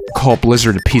 Call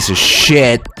Blizzard a piece of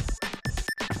shit.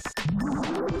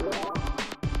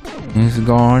 He's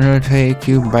gonna take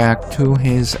you back to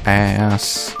his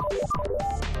ass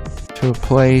to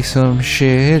play some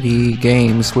shitty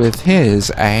games with his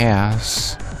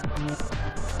ass.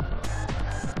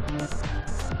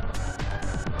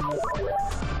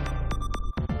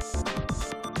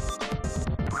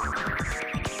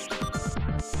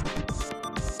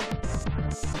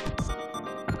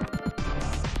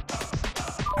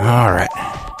 All right.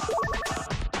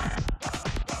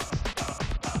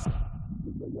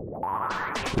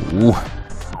 Ooh.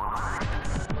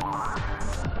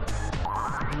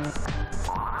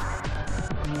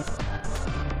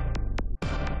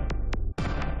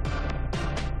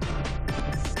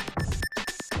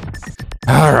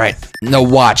 All right. No,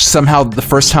 watch. Somehow the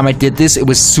first time I did this, it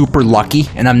was super lucky,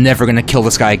 and I'm never gonna kill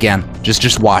this guy again.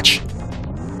 Just watch.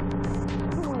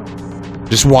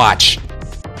 Just watch.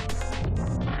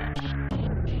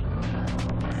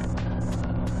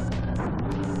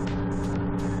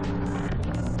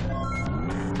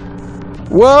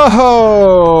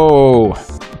 Whoa!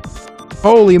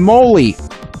 Holy moly!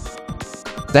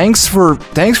 Thanks for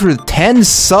 10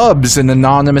 subs, an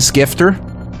anonymous gifter.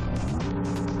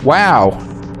 Wow.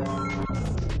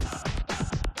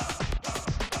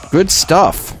 Good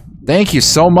stuff. Thank you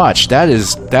so much. That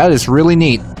is really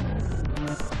neat.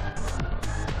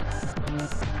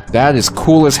 That is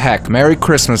cool as heck. Merry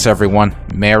Christmas, everyone.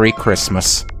 Merry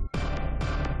Christmas.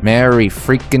 Merry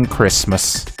freaking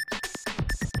Christmas.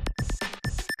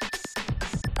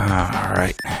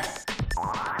 Alright.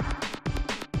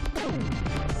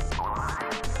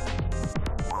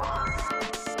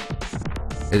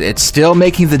 It's still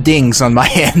making the dings on my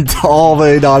end, all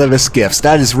the anonymous gifts.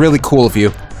 That is really cool of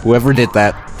you, whoever did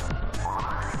that.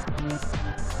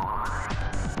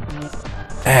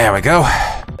 There we go.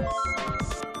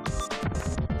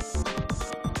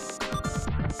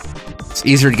 It's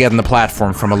easier to get on the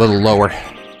platform from a little lower.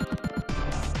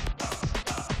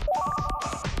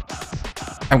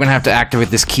 I'm gonna have to activate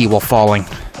this key while falling.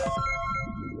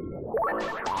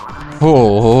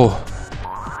 Oh.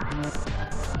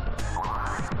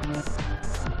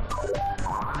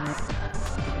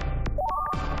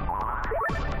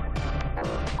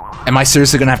 Am I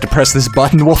seriously gonna have to press this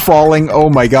button while falling? Oh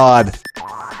my god.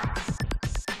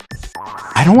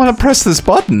 I don't want to press this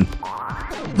button.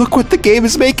 Look what the game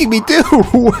is making me do!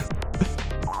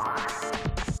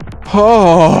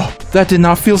 Oh, that did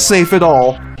not feel safe at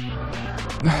all.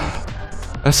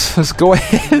 Let's go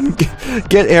ahead and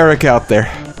get Eric out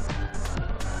there.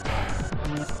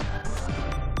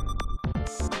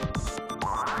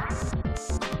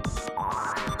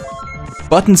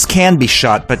 Buttons can be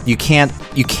shot, but you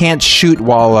can't shoot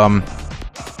while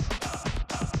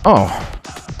Oh.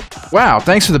 Wow,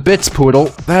 thanks for the bits, Poodle.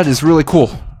 That is really cool.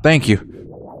 Thank you.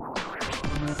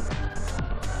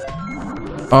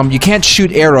 You can't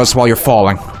shoot arrows while you're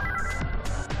falling.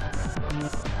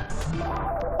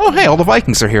 Oh, hey, all the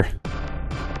Vikings are here.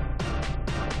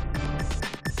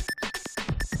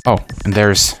 Oh, and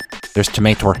there's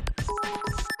Tomator.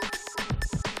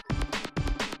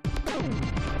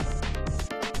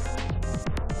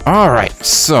 Alright,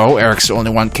 so Eric's the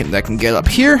only one that can get up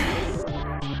here.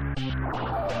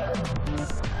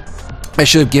 I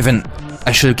should have given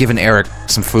Eric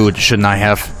some food, shouldn't I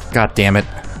have? God damn it.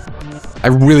 I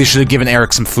really should have given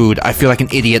Eric some food. I feel like an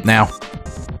idiot now.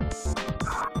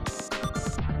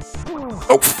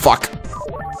 Oh, fuck.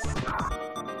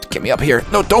 get me up here.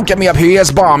 No, don't get me up here. He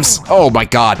has bombs. Oh my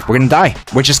god. We're gonna die.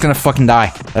 We're just gonna fucking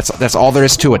die. That's all there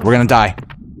is to it. We're gonna die.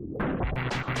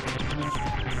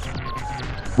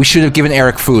 We should have given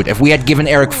Eric food. If we had given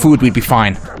Eric food, we'd be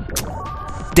fine.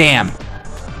 Damn.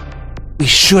 We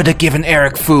should have given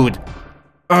Eric food.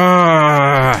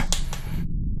 I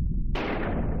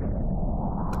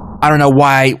don't know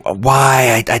why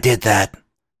I did that.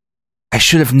 I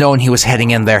should have known he was heading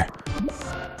in there.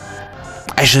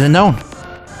 I should have known.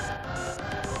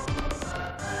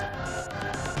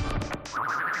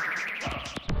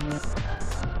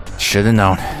 Should have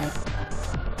known.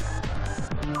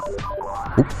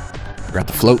 Oop, forgot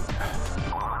the float.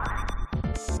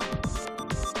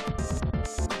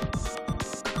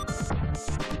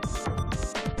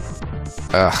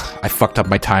 Ugh, I fucked up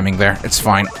my timing there. It's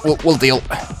fine. We'll deal.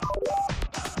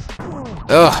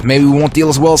 Ugh, maybe we won't deal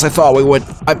as well as I thought we would.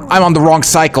 I'm on the wrong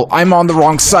cycle. I'm on the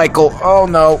wrong cycle. Oh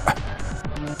no.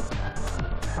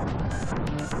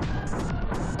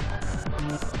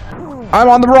 I'm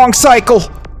on the wrong cycle.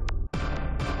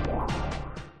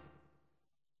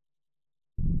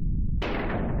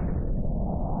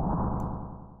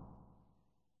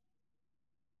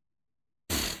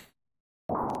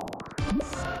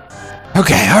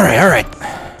 Okay, alright.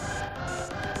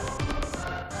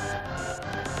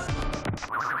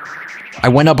 I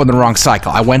went up on the wrong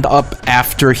cycle. I went up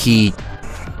after he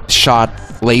shot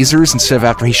lasers instead of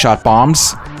after he shot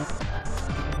bombs.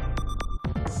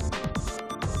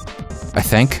 I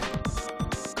think.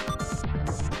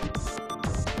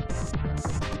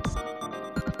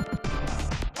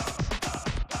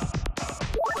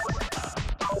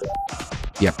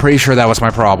 Yeah, pretty sure that was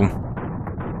my problem.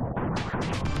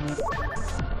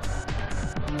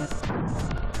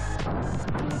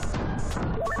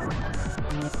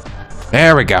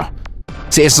 There we go.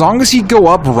 See, as long as you go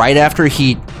up right after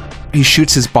he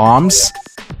shoots his bombs,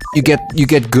 you get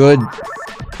good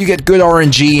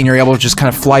RNG, and you're able to just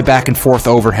kind of fly back and forth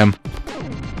over him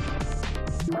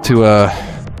to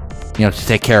you know, to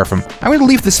take care of him. I'm gonna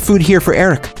leave this food here for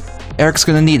Eric. Eric's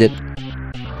gonna need it.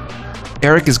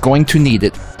 Eric is going to need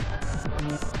it.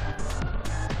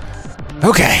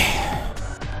 Okay.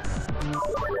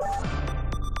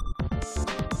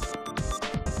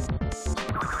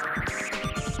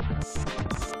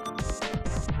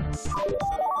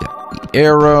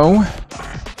 Arrow.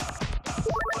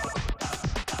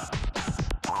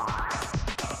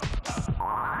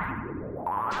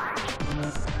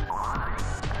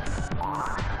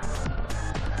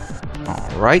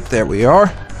 Alright, there we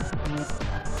are.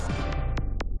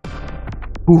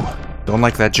 Ooh, don't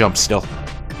like that jump still.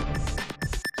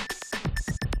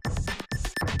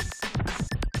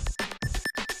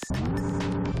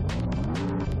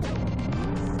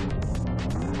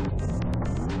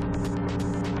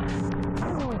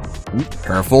 Ooh,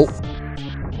 careful.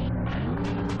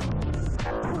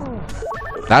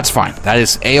 That's fine. That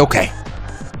is A-okay.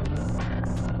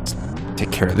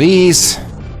 Take care of these.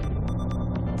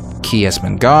 Key has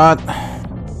been got.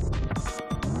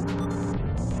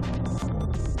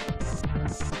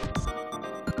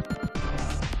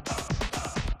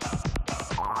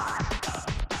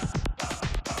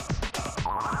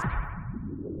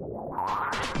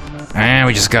 And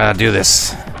we just gotta do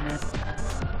this.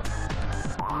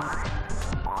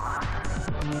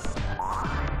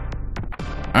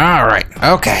 Alright,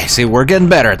 okay, see, we're getting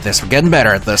better at this,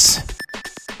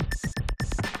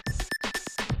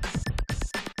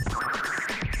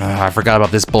 I forgot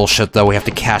about this bullshit, though. We have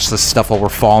to catch this stuff while we're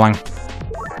falling.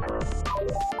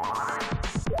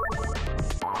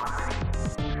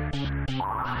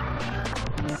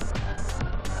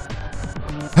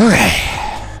 Okay.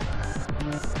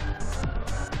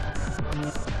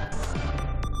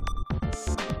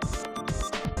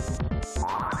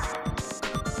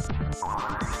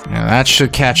 Now that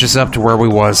should catch us up to where we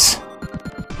was.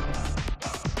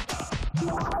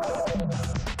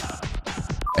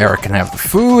 Eric can have the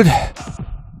food.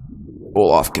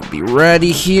 Olaf can be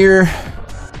ready here.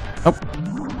 Oh.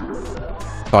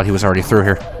 Thought he was already through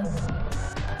here.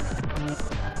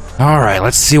 Alright,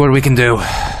 let's see what we can do.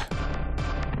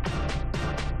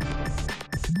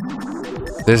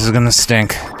 This is gonna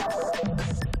stink.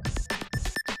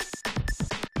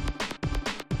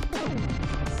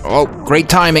 Oh, great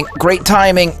timing, great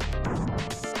timing!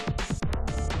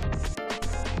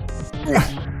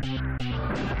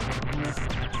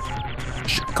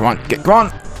 Come on, come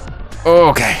on!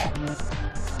 Okay.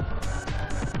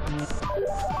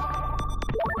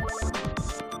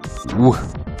 Ooh.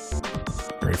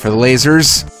 Ready for the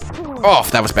lasers. Oh,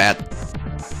 that was bad.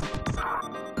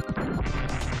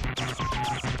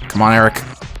 Come on, Eric.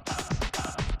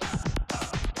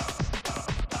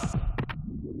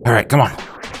 Alright, come on.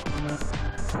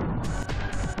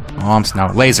 Bombs, no,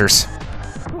 lasers.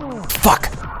 Fuck!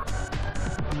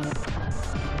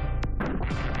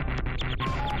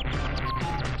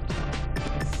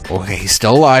 Okay, he's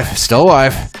still alive, still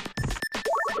alive.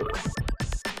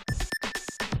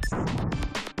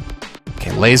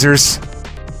 Okay, lasers.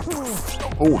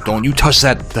 Oh, don't you touch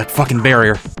that fucking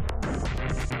barrier.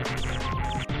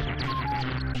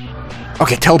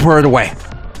 Okay, teleport it away.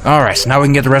 Alright, so now we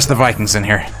can get the rest of the Vikings in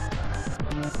here.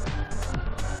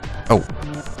 Oh.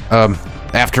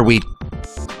 After we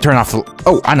turn off the...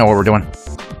 Oh, I know what we're doing.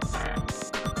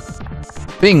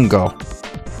 Bingo.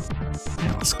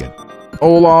 Yeah, let's get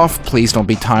Olaf. Please don't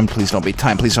be timed, please don't be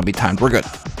timed, please don't be timed. We're good.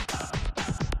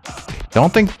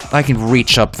 Don't think I can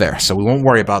reach up there, so we won't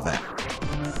worry about that.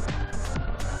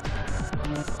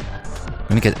 I'm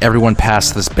gonna get everyone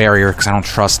past this barrier, because I don't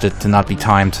trust it to not be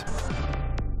timed.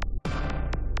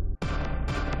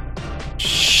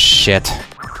 Shit.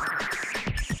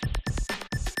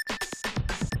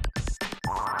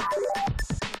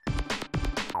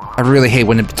 I really hate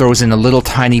when it throws in a little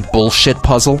tiny bullshit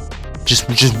puzzle. Just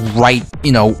right,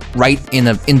 you know, right in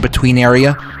a in-between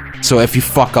area. So if you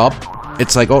fuck up,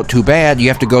 it's like, oh, too bad. You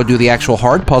have to go do the actual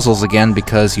hard puzzles again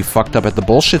because you fucked up at the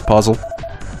bullshit puzzle.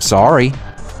 Sorry.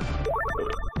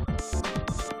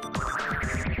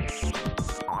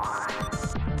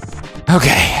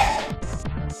 Okay.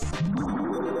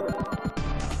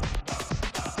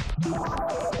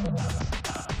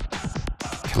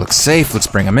 Okay, looks safe. Let's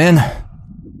bring him in.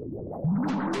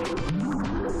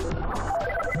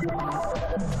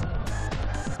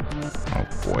 Oh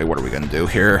boy, what are we gonna do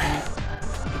here?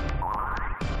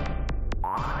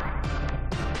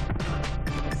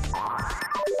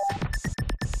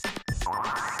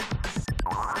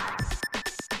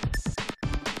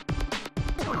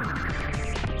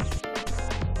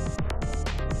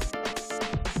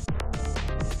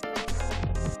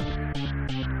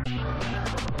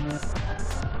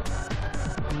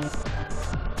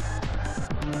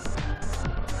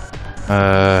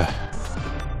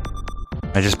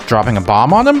 Am I just dropping a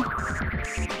bomb on him?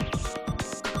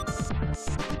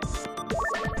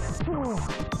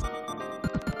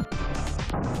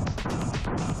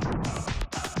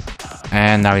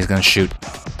 And now he's gonna shoot.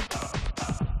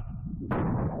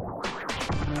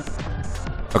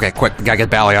 Okay, quick, we gotta get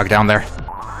Baliog down there.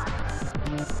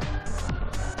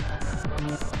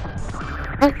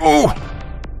 Oh!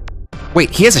 Wait,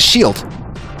 he has a shield.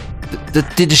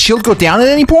 Did the shield go down at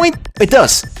any point? It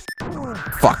does.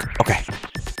 Fuck, okay.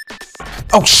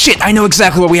 Oh shit, I know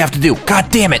exactly what we have to do. God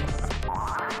damn it.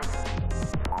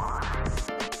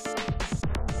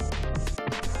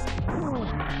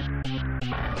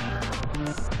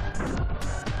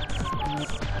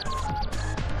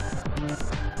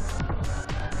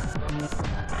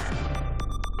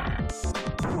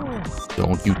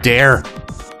 Don't you dare.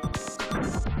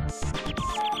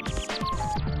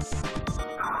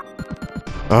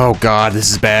 Oh god,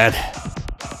 this is bad.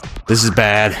 This is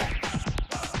bad.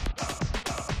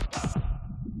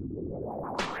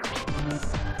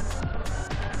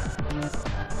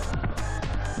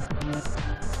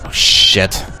 Oh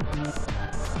shit.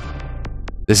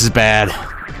 This is bad.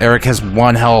 Eric has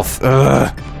 1 health.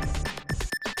 Ugh.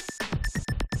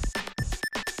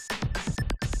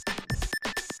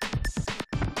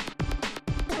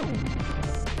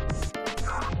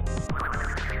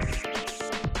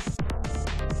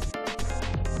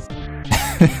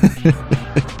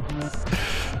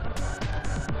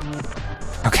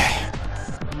 Okay.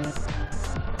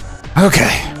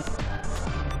 Okay.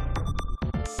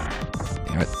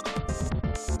 Damn it.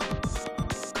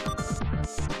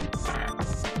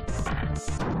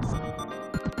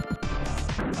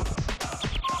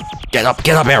 Get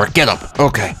up, Eric, get up.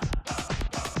 Okay.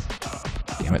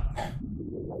 Damn it.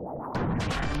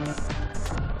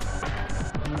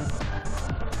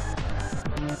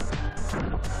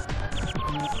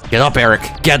 Get up, Eric.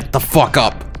 Get the fuck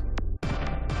up.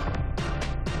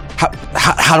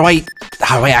 How do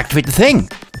I activate the thing?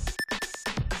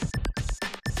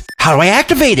 How do I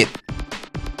activate it?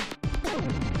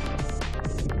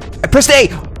 I pressed A.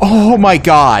 Oh my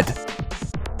god.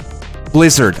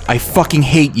 Blizzard, I fucking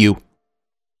hate you.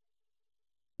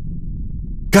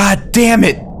 God damn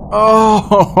it.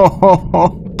 Oh,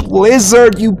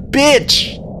 Blizzard, you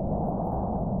bitch.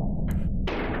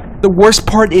 The worst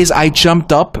part is I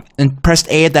jumped up and pressed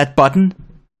A at that button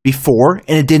before,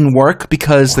 and it didn't work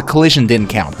because the collision didn't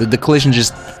count. The collision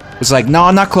just was like, no,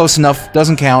 not close enough,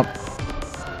 doesn't count.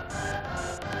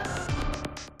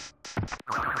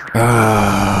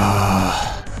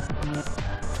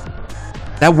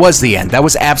 That was the end. That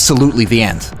was absolutely the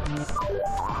end.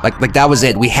 Like that was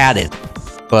it. We had it.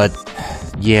 But,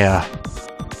 yeah.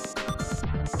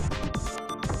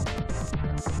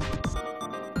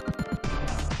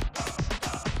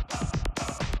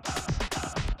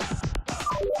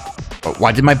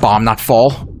 Why did my bomb not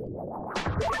fall?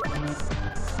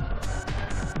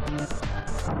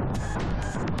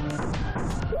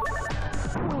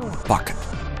 Fuck.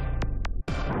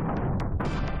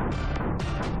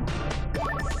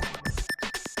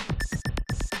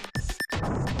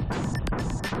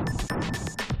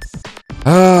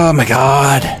 Oh my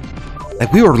god.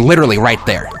 Like, we were literally right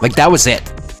there. Like, that was it.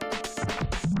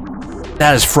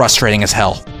 That is frustrating as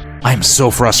hell. I am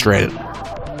so frustrated.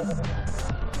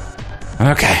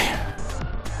 Okay.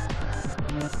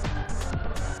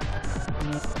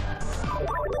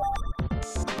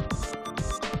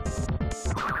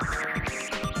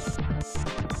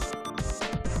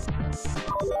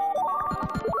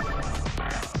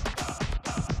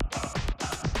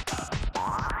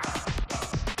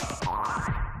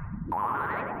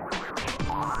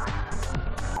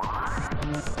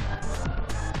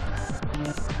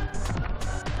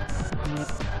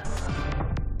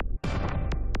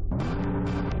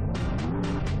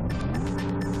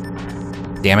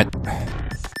 Damn it.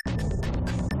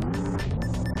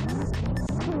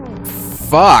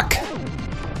 Fuck.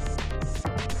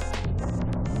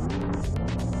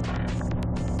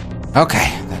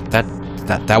 Okay,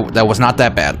 that was not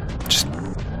that bad. Just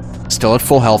still at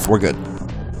full health, we're good.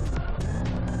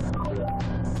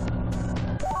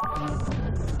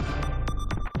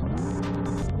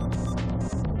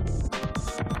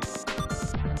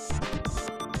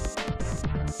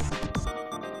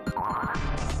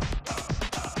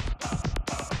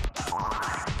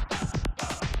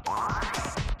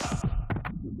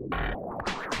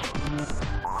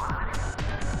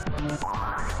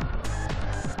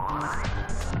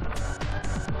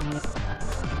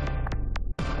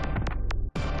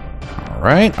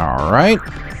 Alright, alright.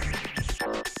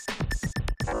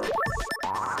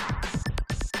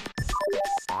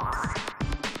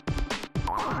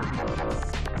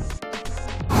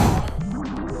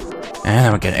 And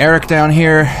then we get Eric down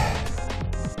here.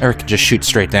 Eric can just shoot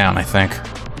straight down, I think.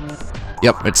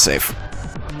 Yep, it's safe.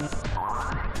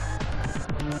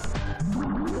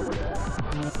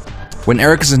 When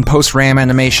Eric is in post-ram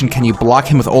animation, can you block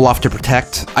him with Olaf to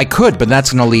protect? I could, but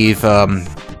that's gonna leave,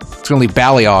 it's gonna leave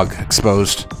Baliog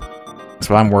exposed. That's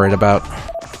what I'm worried about.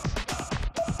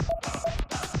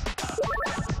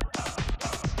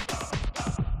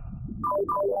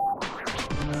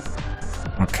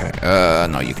 Okay,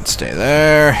 no, you can stay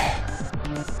there.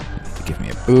 Give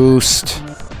me a boost.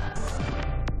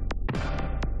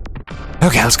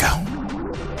 Okay, let's go.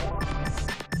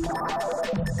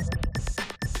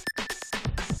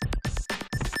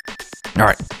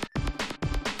 Alright.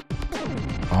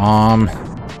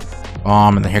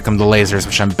 Bomb, and then here come the lasers,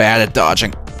 which I'm bad at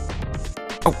dodging.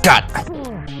 Oh, God!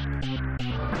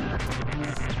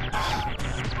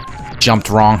 Jumped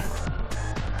wrong.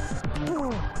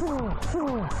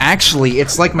 Actually,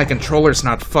 it's like my controller's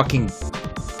not fucking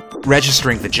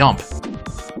registering the jump.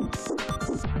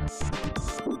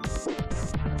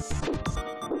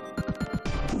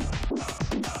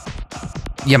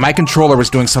 Yeah, my controller was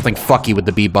doing something fucky with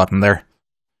the B button there.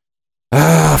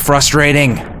 Ugh,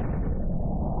 frustrating.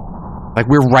 Like,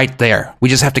 we're right there. We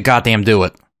just have to goddamn do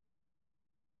it.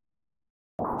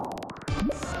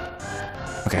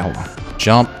 Okay, hold on.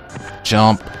 Jump,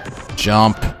 jump,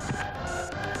 jump.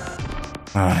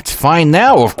 It's fine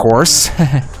now, of course.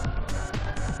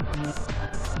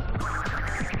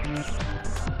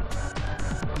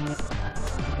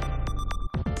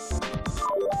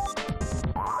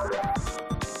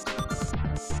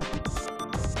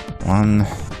 One,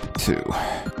 two.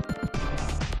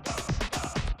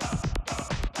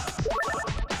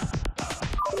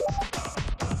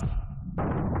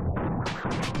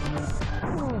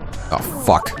 Oh,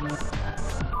 fuck.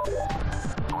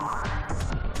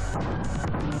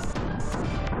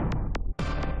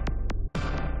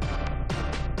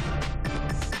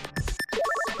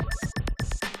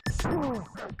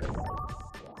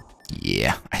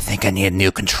 Yeah, I think I need a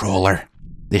new controller.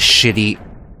 This shitty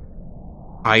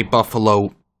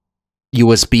iBuffalo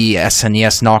USB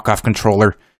SNES knockoff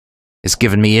controller is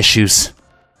giving me issues.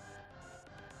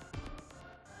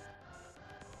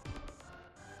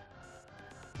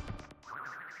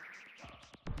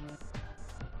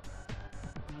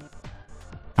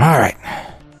 Alright.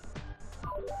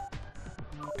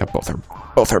 Got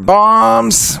both our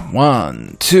bombs.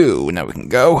 1, 2, now we can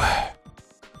go.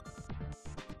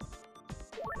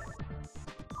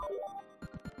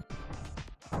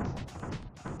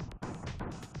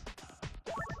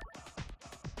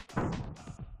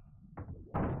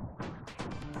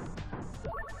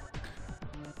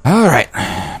 Alright.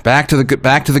 Back to the good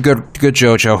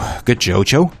Jojo. Good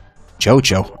Jojo?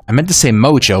 Jojo. I meant to say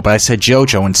Mojo, but I said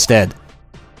Jojo instead.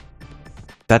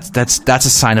 That's a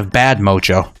sign of bad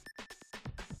mojo.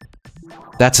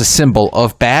 That's a symbol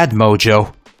of bad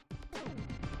mojo.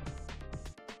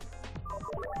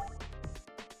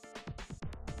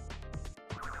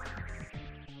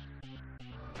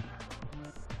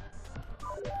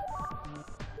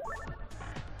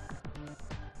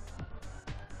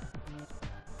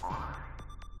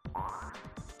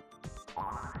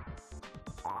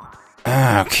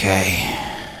 Okay.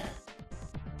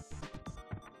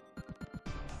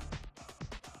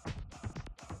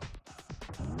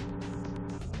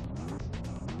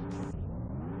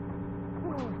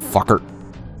 Fucker.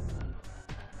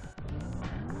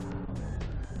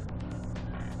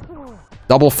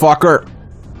 Double fucker.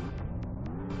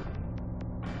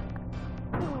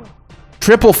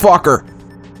 Triple fucker.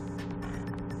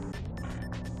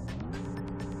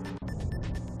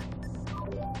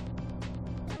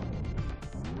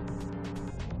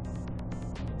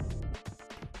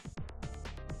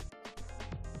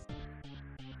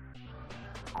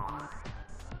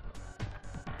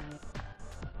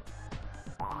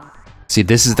 See,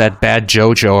 this is that bad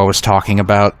JoJo I was talking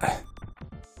about.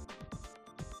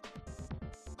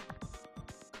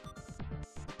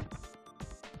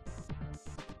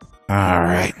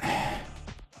 Alright.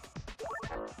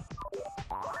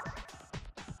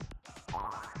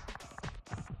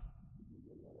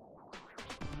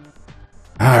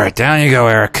 Alright, down you go,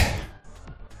 Eric.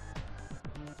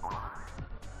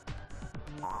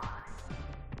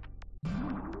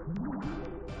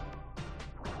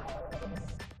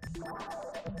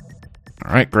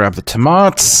 Alright, grab the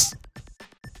tomatoes.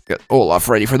 Get Olaf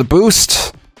ready for the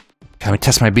boost. Can we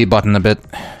test my B button a bit?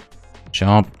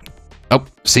 Jump. Oh,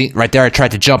 see? Right there I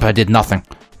tried to jump, I did nothing.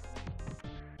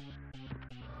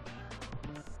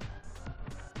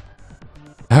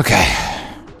 Okay.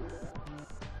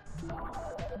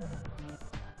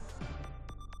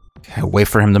 Okay, wait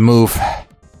for him to move.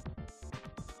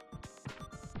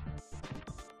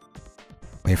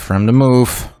 Wait for him to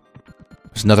move.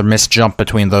 There's another missed jump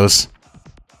between those.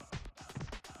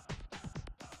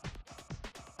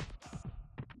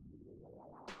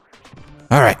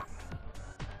 Alright.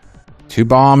 2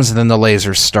 bombs and then the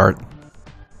lasers start.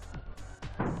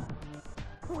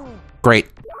 Great.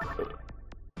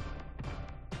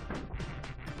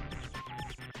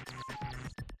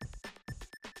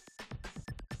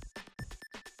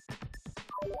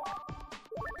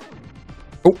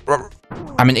 Oh,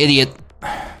 I'm an idiot.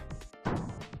 I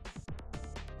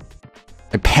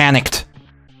panicked.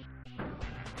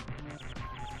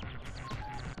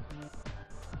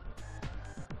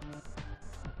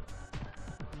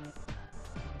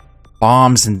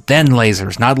 Bombs and then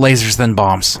lasers, not lasers then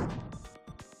bombs.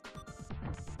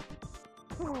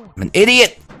 I'm an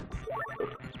idiot!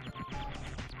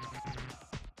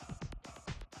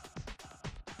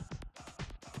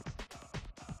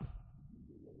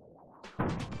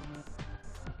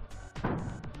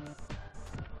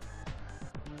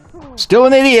 Still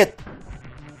an idiot!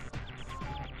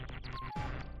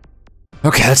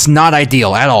 Okay, that's not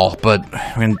ideal at all, but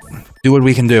we're gonna do what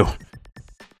we can do.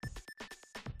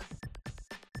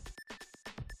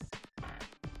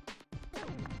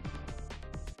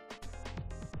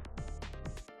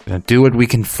 Gonna do what we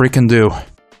can freaking do.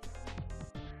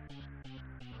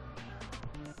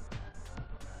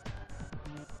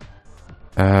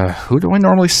 Who do I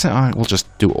normally send? We'll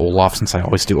just do Olaf since I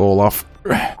always do Olaf.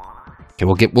 Okay,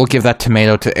 we'll give that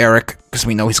tomato to Eric because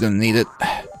we know he's gonna need it.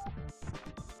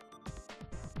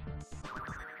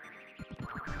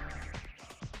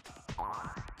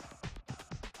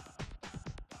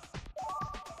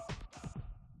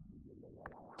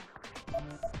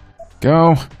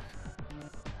 Go.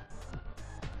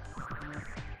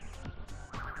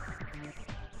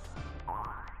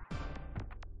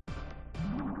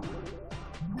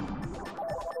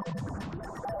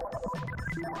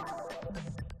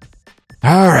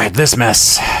 Alright, this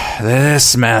mess.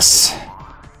 This mess.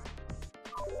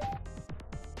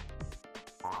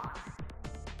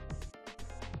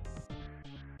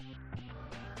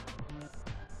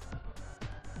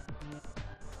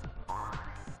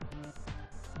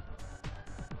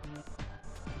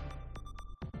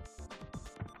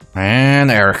 And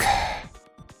Eric.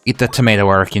 Eat that tomato,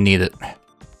 Eric, you need it.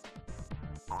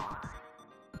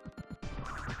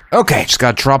 Okay, just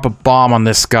gotta drop a bomb on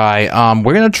this guy.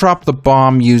 We're gonna drop the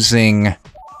bomb using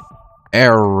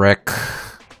Eric.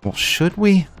 Well, should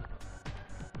we?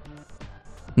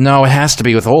 No, it has to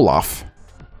be with Olaf.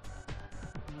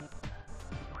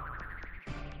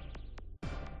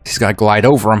 He's gotta glide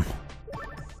over him.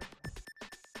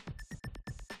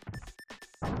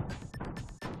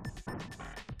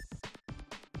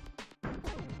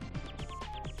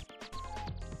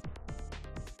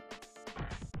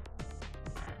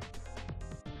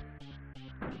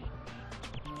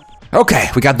 Okay,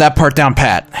 we got that part down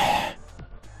pat.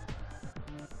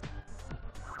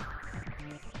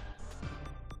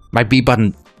 My B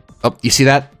button... Oh, you see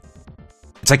that?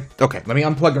 It's like... Okay, let me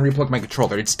unplug and replug my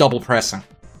controller. It's double pressing.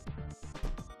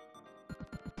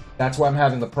 That's why I'm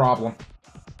having the problem.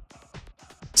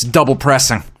 It's double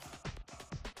pressing.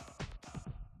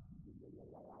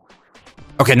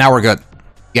 Okay, now we're good.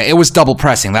 Yeah, it was double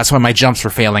pressing. That's why my jumps were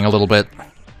failing a little bit.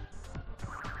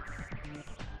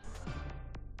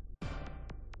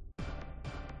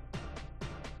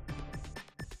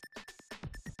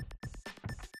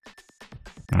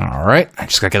 Alright, I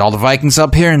just gotta get all the Vikings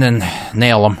up here and then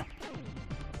nail them.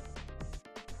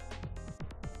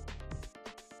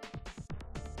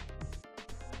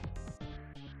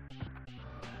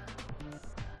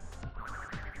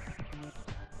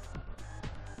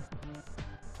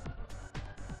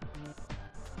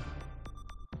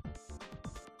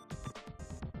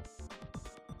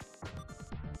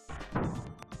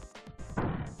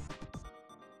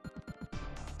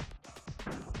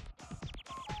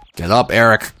 Get up,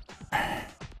 Eric.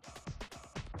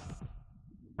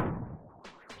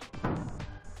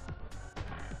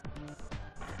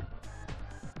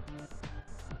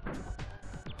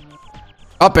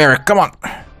 Up, Eric, come on.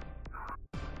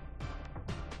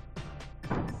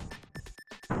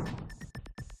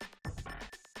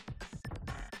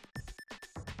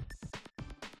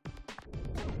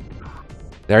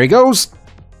 There he goes.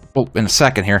 Oh, in a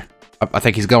second here. I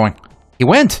think he's going. He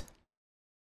went.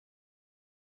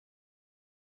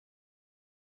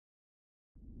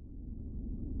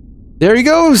 There he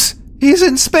goes! He's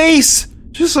in space!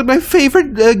 Just like my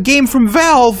favorite game from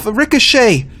Valve,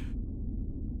 Ricochet!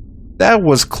 That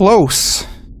was close.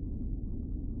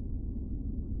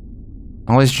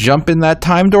 I'll just jump in that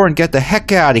time door and get the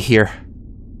heck out of here.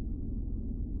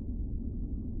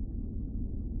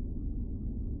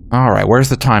 Alright, where's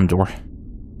the time door?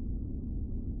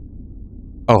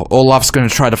 Oh, Olaf's gonna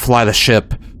try to fly the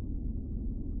ship.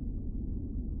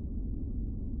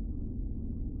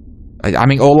 I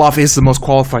mean, Olaf is the most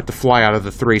qualified to fly out of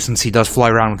the three, since he does fly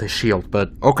around with his shield,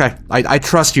 but okay. I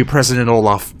trust you, President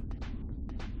Olaf.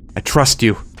 I trust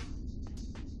you.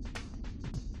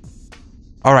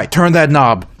 Alright, turn that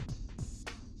knob.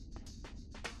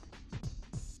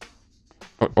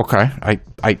 Okay,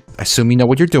 I assume you know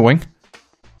what you're doing.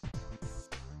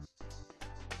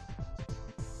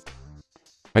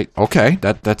 Wait, okay,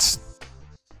 that's...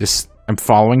 I'm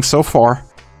following so far.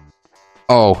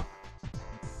 Oh.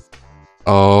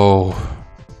 Oh.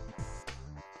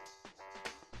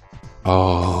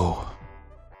 Oh.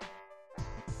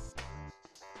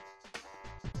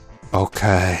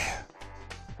 Okay.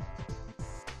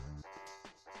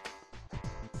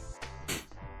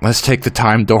 Let's take the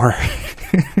time door.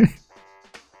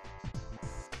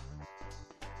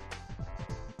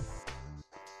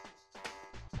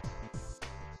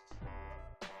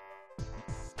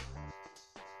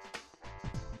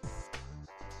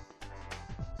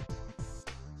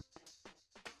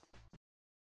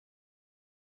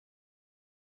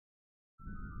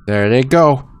 There they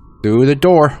go. Through the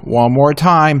door. One more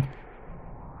time.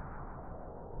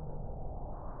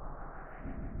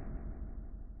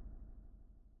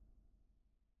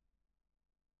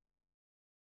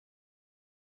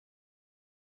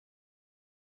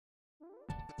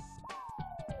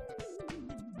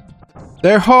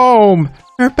 They're home!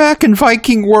 They're back in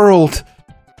Viking world!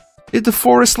 The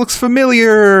forest looks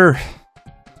familiar!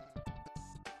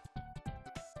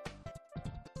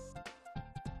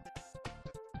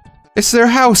 It's their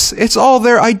house! It's all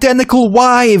their identical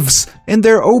wives! And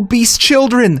their obese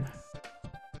children!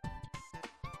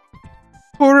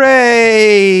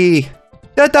 Hooray!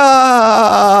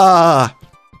 Ta-da!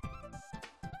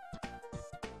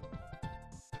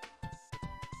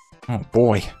 Oh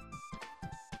boy.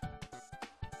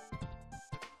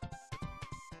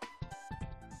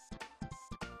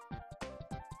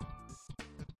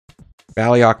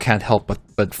 Baliok can't help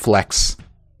but flex.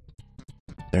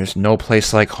 There's no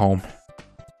place like home.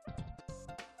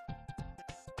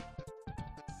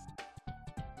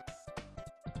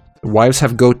 The wives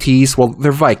have goatees. Well,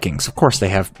 they're Vikings. Of course they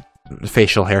have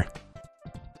facial hair.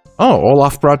 Oh,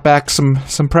 Olaf brought back some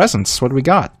presents. What do we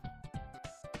got?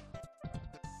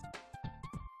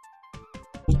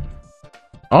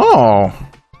 Oh.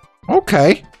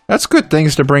 Okay. That's good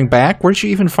things to bring back. Where'd you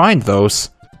even find those?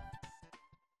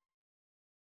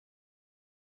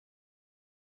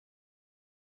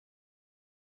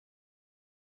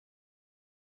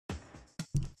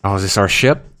 Oh, is this our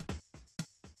ship?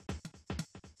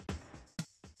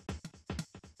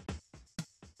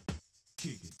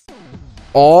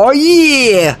 Oh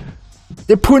yeah!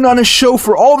 They're putting on a show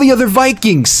for all the other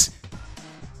Vikings!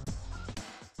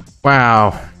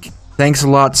 Wow. Thanks a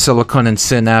lot, Silicon and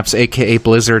Synapse, aka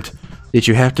Blizzard. Did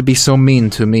you have to be so mean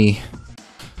to me?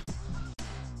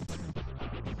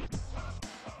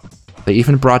 They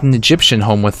even brought an Egyptian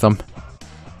home with them.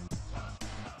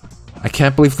 I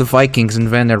can't believe the Vikings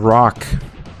invented rock.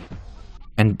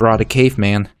 And brought a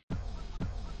caveman.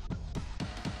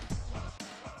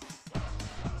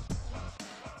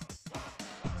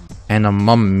 And a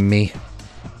mummy.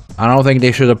 I don't think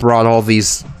they should have brought all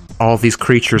these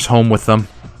creatures home with them.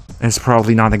 It's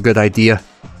probably not a good idea.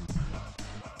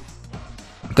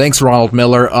 Thanks, Ronald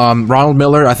Miller. Ronald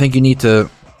Miller, I think you need to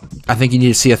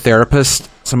see a therapist.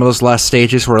 Some of those last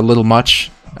stages were a little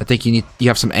much. I think you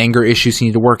have some anger issues you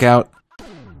need to work out.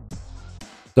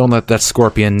 Don't let that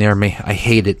scorpion near me. I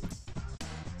hate it.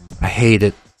 I hate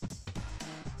it.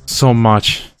 So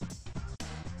much.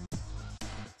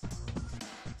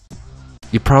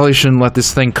 You probably shouldn't let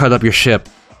this thing cut up your ship.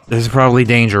 This is probably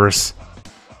dangerous.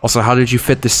 Also, how did you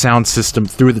fit this sound system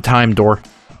through the time door?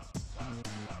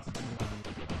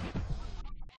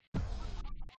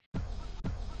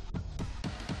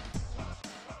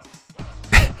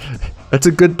 That's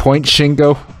a good point,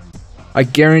 Shingo. I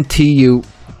guarantee you,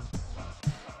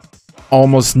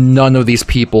 almost none of these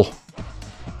people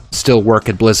still work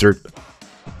at Blizzard.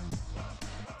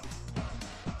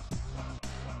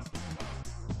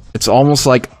 It's almost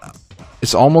like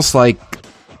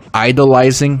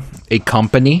idolizing a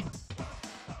company,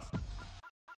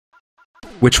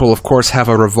 which will of course have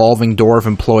a revolving door of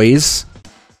employees.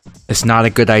 It's not a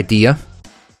good idea.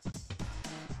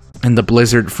 And the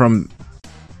Blizzard from,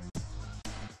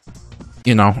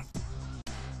 you know,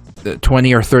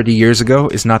 20 or 30 years ago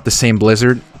is not the same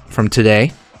Blizzard from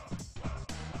today.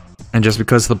 And just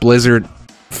because the Blizzard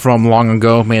from long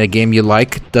ago made a game you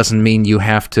like doesn't mean you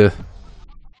have to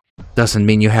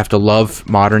love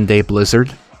modern day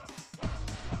Blizzard.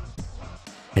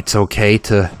 It's okay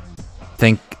to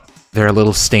think they're a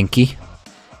little stinky.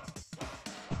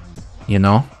 You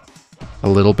know? A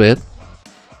little bit.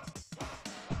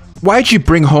 Why'd you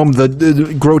bring home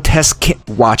the grotesque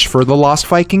watch for the Lost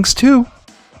Vikings too?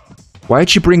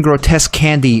 Why'd you bring grotesque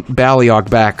candy Baliog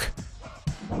back?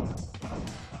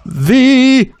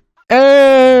 The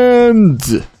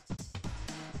end!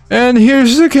 And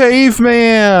here's the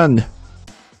caveman!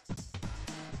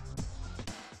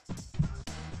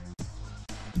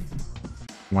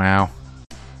 Wow.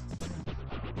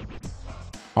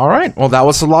 Alright, well that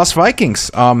was the Lost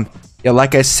Vikings. Yeah,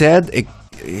 like I said,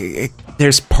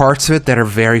 there's parts of it that are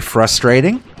very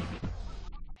frustrating.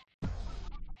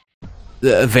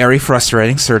 Very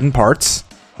frustrating, certain parts.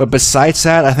 But besides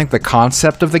that, I think the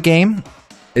concept of the game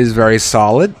is very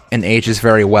solid and ages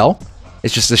very well.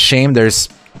 It's just a shame there's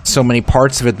so many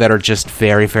parts of it that are just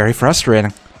very, very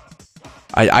frustrating.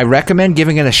 I recommend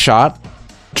giving it a shot,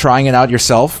 trying it out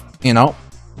yourself, you know,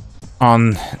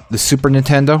 on the Super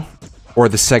Nintendo or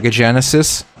the Sega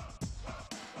Genesis.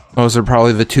 Those are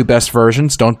probably the two best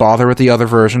versions. Don't bother with the other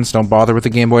versions. Don't bother with the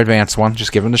Game Boy Advance one.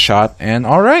 Just give them a shot, and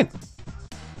alright.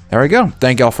 There we go.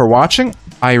 Thank y'all for watching.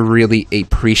 I really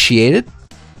appreciate it.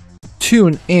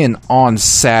 Tune in on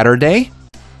Saturday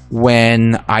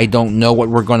when I don't know what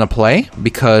we're going to play,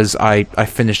 because I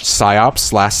finished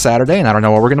PsyOps last Saturday and I don't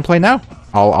know what we're going to play now.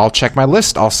 I'll check my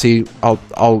list. I'll see.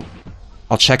 I'll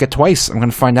check it twice. I'm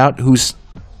going to find out who's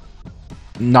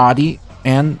naughty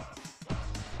and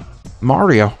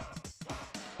Mario.